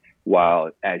kingdom. while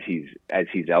as he's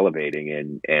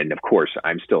elevating, and of course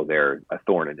I'm still there, a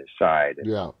thorn in his side.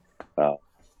 Yeah. Uh,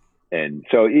 and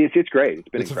so it's great. It's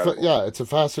been incredible. Yeah, it's a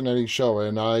fascinating show,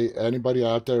 and anybody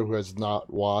out there who has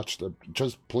not watched,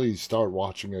 just please start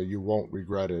watching it. You won't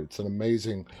regret it. It's an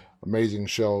amazing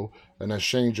show, and as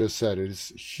Shane just said, it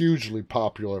is hugely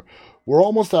popular. We're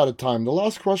almost out of time. The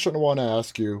last question I want to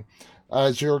ask you,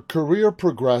 as your career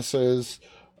progresses,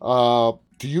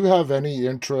 do you have any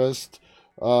interest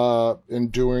in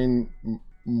doing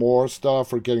more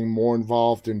stuff or getting more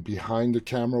involved in behind the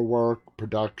camera work,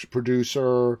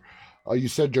 producer? You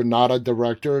said you're not a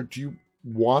director. Do you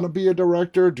want to be a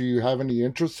director? Do you have any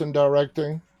interest in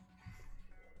directing?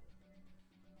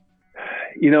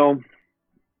 You know,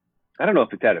 I don't know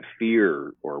if it's out of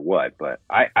fear or what, but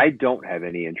I don't have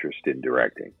any interest in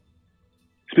directing,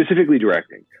 specifically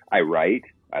directing. I write.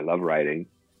 I love writing.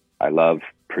 I love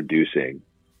producing.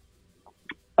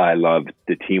 I love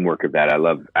the teamwork of that. I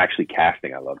love actually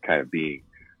casting. I love kind of being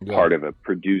part of a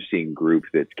producing group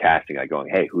that's casting, like going,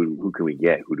 hey, who can we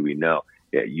get? Who do we know?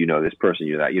 Yeah, you know this person,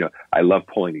 you know that. You know, I love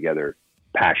pulling together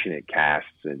passionate casts,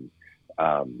 and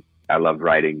I love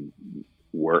writing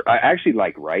work. I actually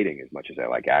like writing as much as I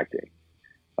like acting.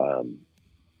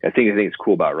 I think it's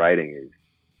cool about writing is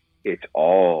it's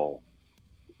all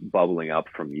bubbling up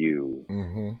from you,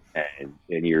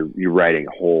 and you're writing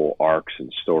whole arcs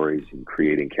and stories and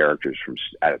creating characters from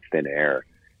out of thin air.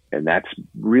 And that's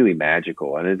really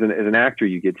magical. And as an actor,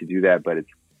 you get to do that, but as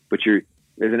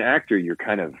an actor, you're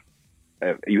kind of,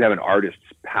 you have an artist's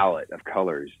palette of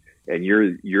colors, and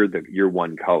you're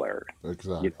one color,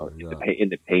 exactly, in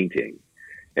the painting.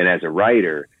 And as a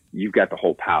writer, you've got the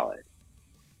whole palette,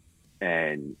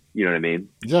 and you know what I mean?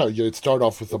 Yeah. You start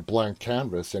off with a blank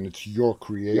canvas, and it's your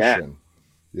creation.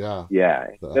 Yeah.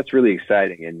 That's really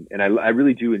exciting, and I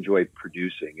really do enjoy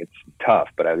producing. It's tough,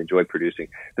 but I enjoy producing.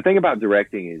 The thing about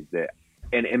directing is that,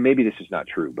 and maybe this is not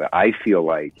true, but I feel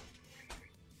like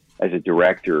as a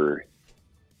director,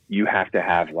 you have to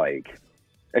have, like,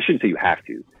 I shouldn't say you have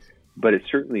to, but it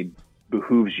certainly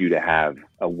behooves you to have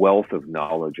a wealth of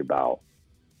knowledge about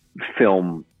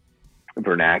film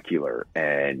vernacular,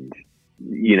 and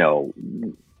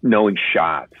knowing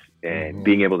shots, and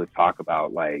being able to talk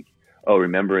about, like, oh,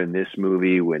 remember in this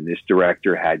movie when this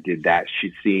director did that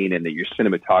scene, and that your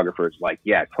cinematographer is like,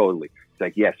 yeah, totally. It's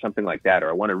like, yeah, something like that. Or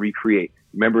I want to recreate,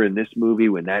 remember in this movie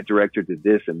when that director did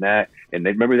this and that, and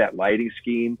then remember that lighting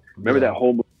scheme, remember that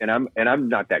whole movie. And I'm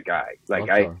not that guy. Like,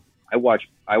 okay. I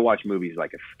watch movies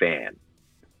like a fan.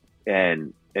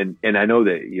 And I know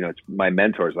that, it's my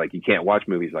mentors, like, you can't watch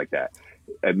movies like that.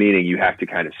 Meaning you have to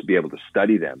kind of be able to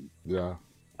study them. Yeah.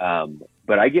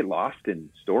 But I get lost in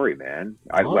story, man.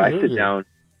 I sit down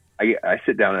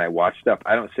and I watch stuff.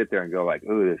 I don't sit there and go like,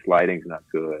 oh, this lighting's not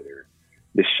good, or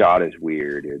this shot is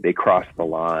weird, or they crossed the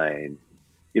line.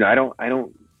 I don't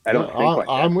think like that.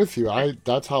 I'm with you.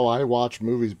 That's how I watch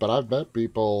movies, but I've met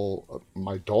people,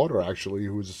 my daughter actually,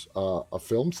 who's a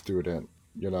film student,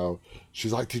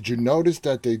 she's like, did you notice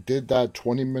that they did that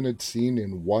 20-minute scene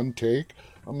in one take?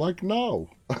 I'm like, no.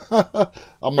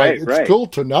 I'm like, it's cool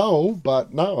to know,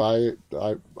 but no, I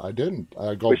didn't.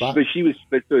 I go back.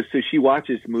 So she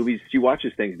watches movies. She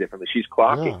watches things differently. She's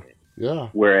clocking it. Yeah.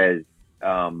 Whereas,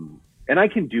 and I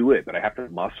can do it, but I have to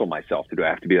muscle myself to do it. I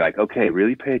have to be like, okay,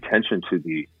 really pay attention to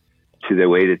the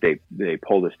way that they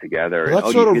pull this together. Well,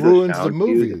 that sort of ruins the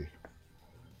movie.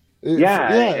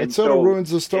 It sort of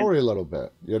ruins the story a little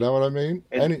bit. You know what I mean?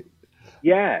 And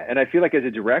I feel like as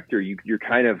a director, you're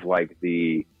kind of like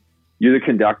you're the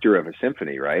conductor of a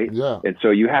symphony, right? Yeah. And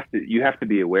so you have to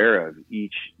be aware of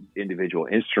each individual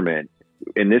instrument.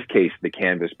 In this case, the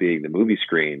canvas being the movie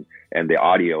screen, and the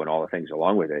audio and all the things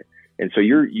along with it. And so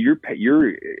you're paying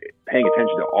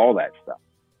attention to all that stuff.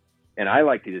 And I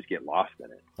like to just get lost in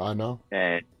it. I know.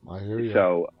 And I hear you.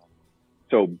 So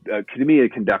to me, a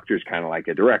conductor is kind of like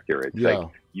a director. It's like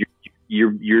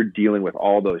you're dealing with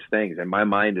all those things, and my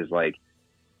mind is like,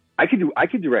 I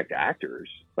could direct actors,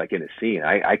 like in a scene.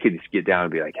 I could just get down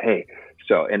and be like, hey,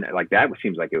 and like that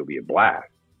seems like it would be a blast.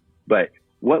 But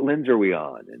what lens are we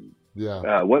on? And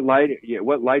what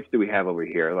lights do we have over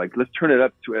here? Like, let's turn it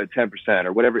up to 10%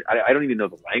 or whatever. I don't even know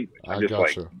the language. I'm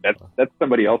just like, that's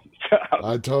somebody else's job.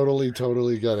 I totally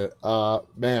get it.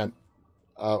 Man,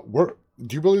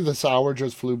 do you believe this hour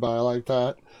just flew by like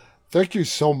that? Thank you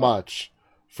so much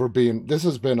for this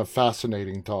has been a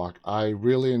fascinating talk. I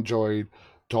really enjoyed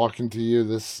talking to you.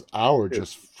 This hour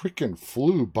just freaking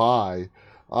flew by.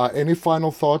 Any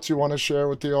final thoughts you want to share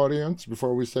with the audience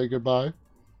before we say goodbye?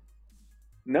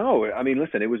 No, I mean,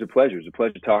 listen, it was a pleasure. It was a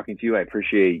pleasure talking to you. I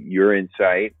appreciate your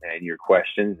insight and your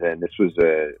questions, and this was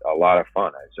a lot of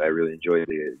fun. I really enjoyed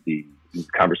the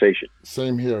conversation.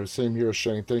 Same here,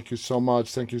 Shane. Thank you so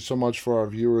much. Thank you so much for our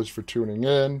viewers for tuning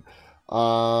in.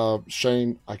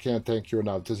 Shane, I can't thank you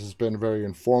enough. This has been a very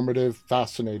informative,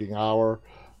 fascinating hour.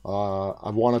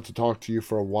 I've wanted to talk to you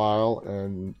for a while,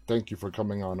 and thank you for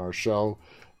coming on our show.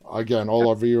 Again, all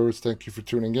our viewers, thank you for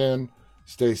tuning in.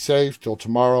 Stay safe till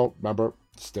tomorrow. Remember,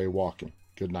 stay walking.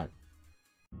 Good night.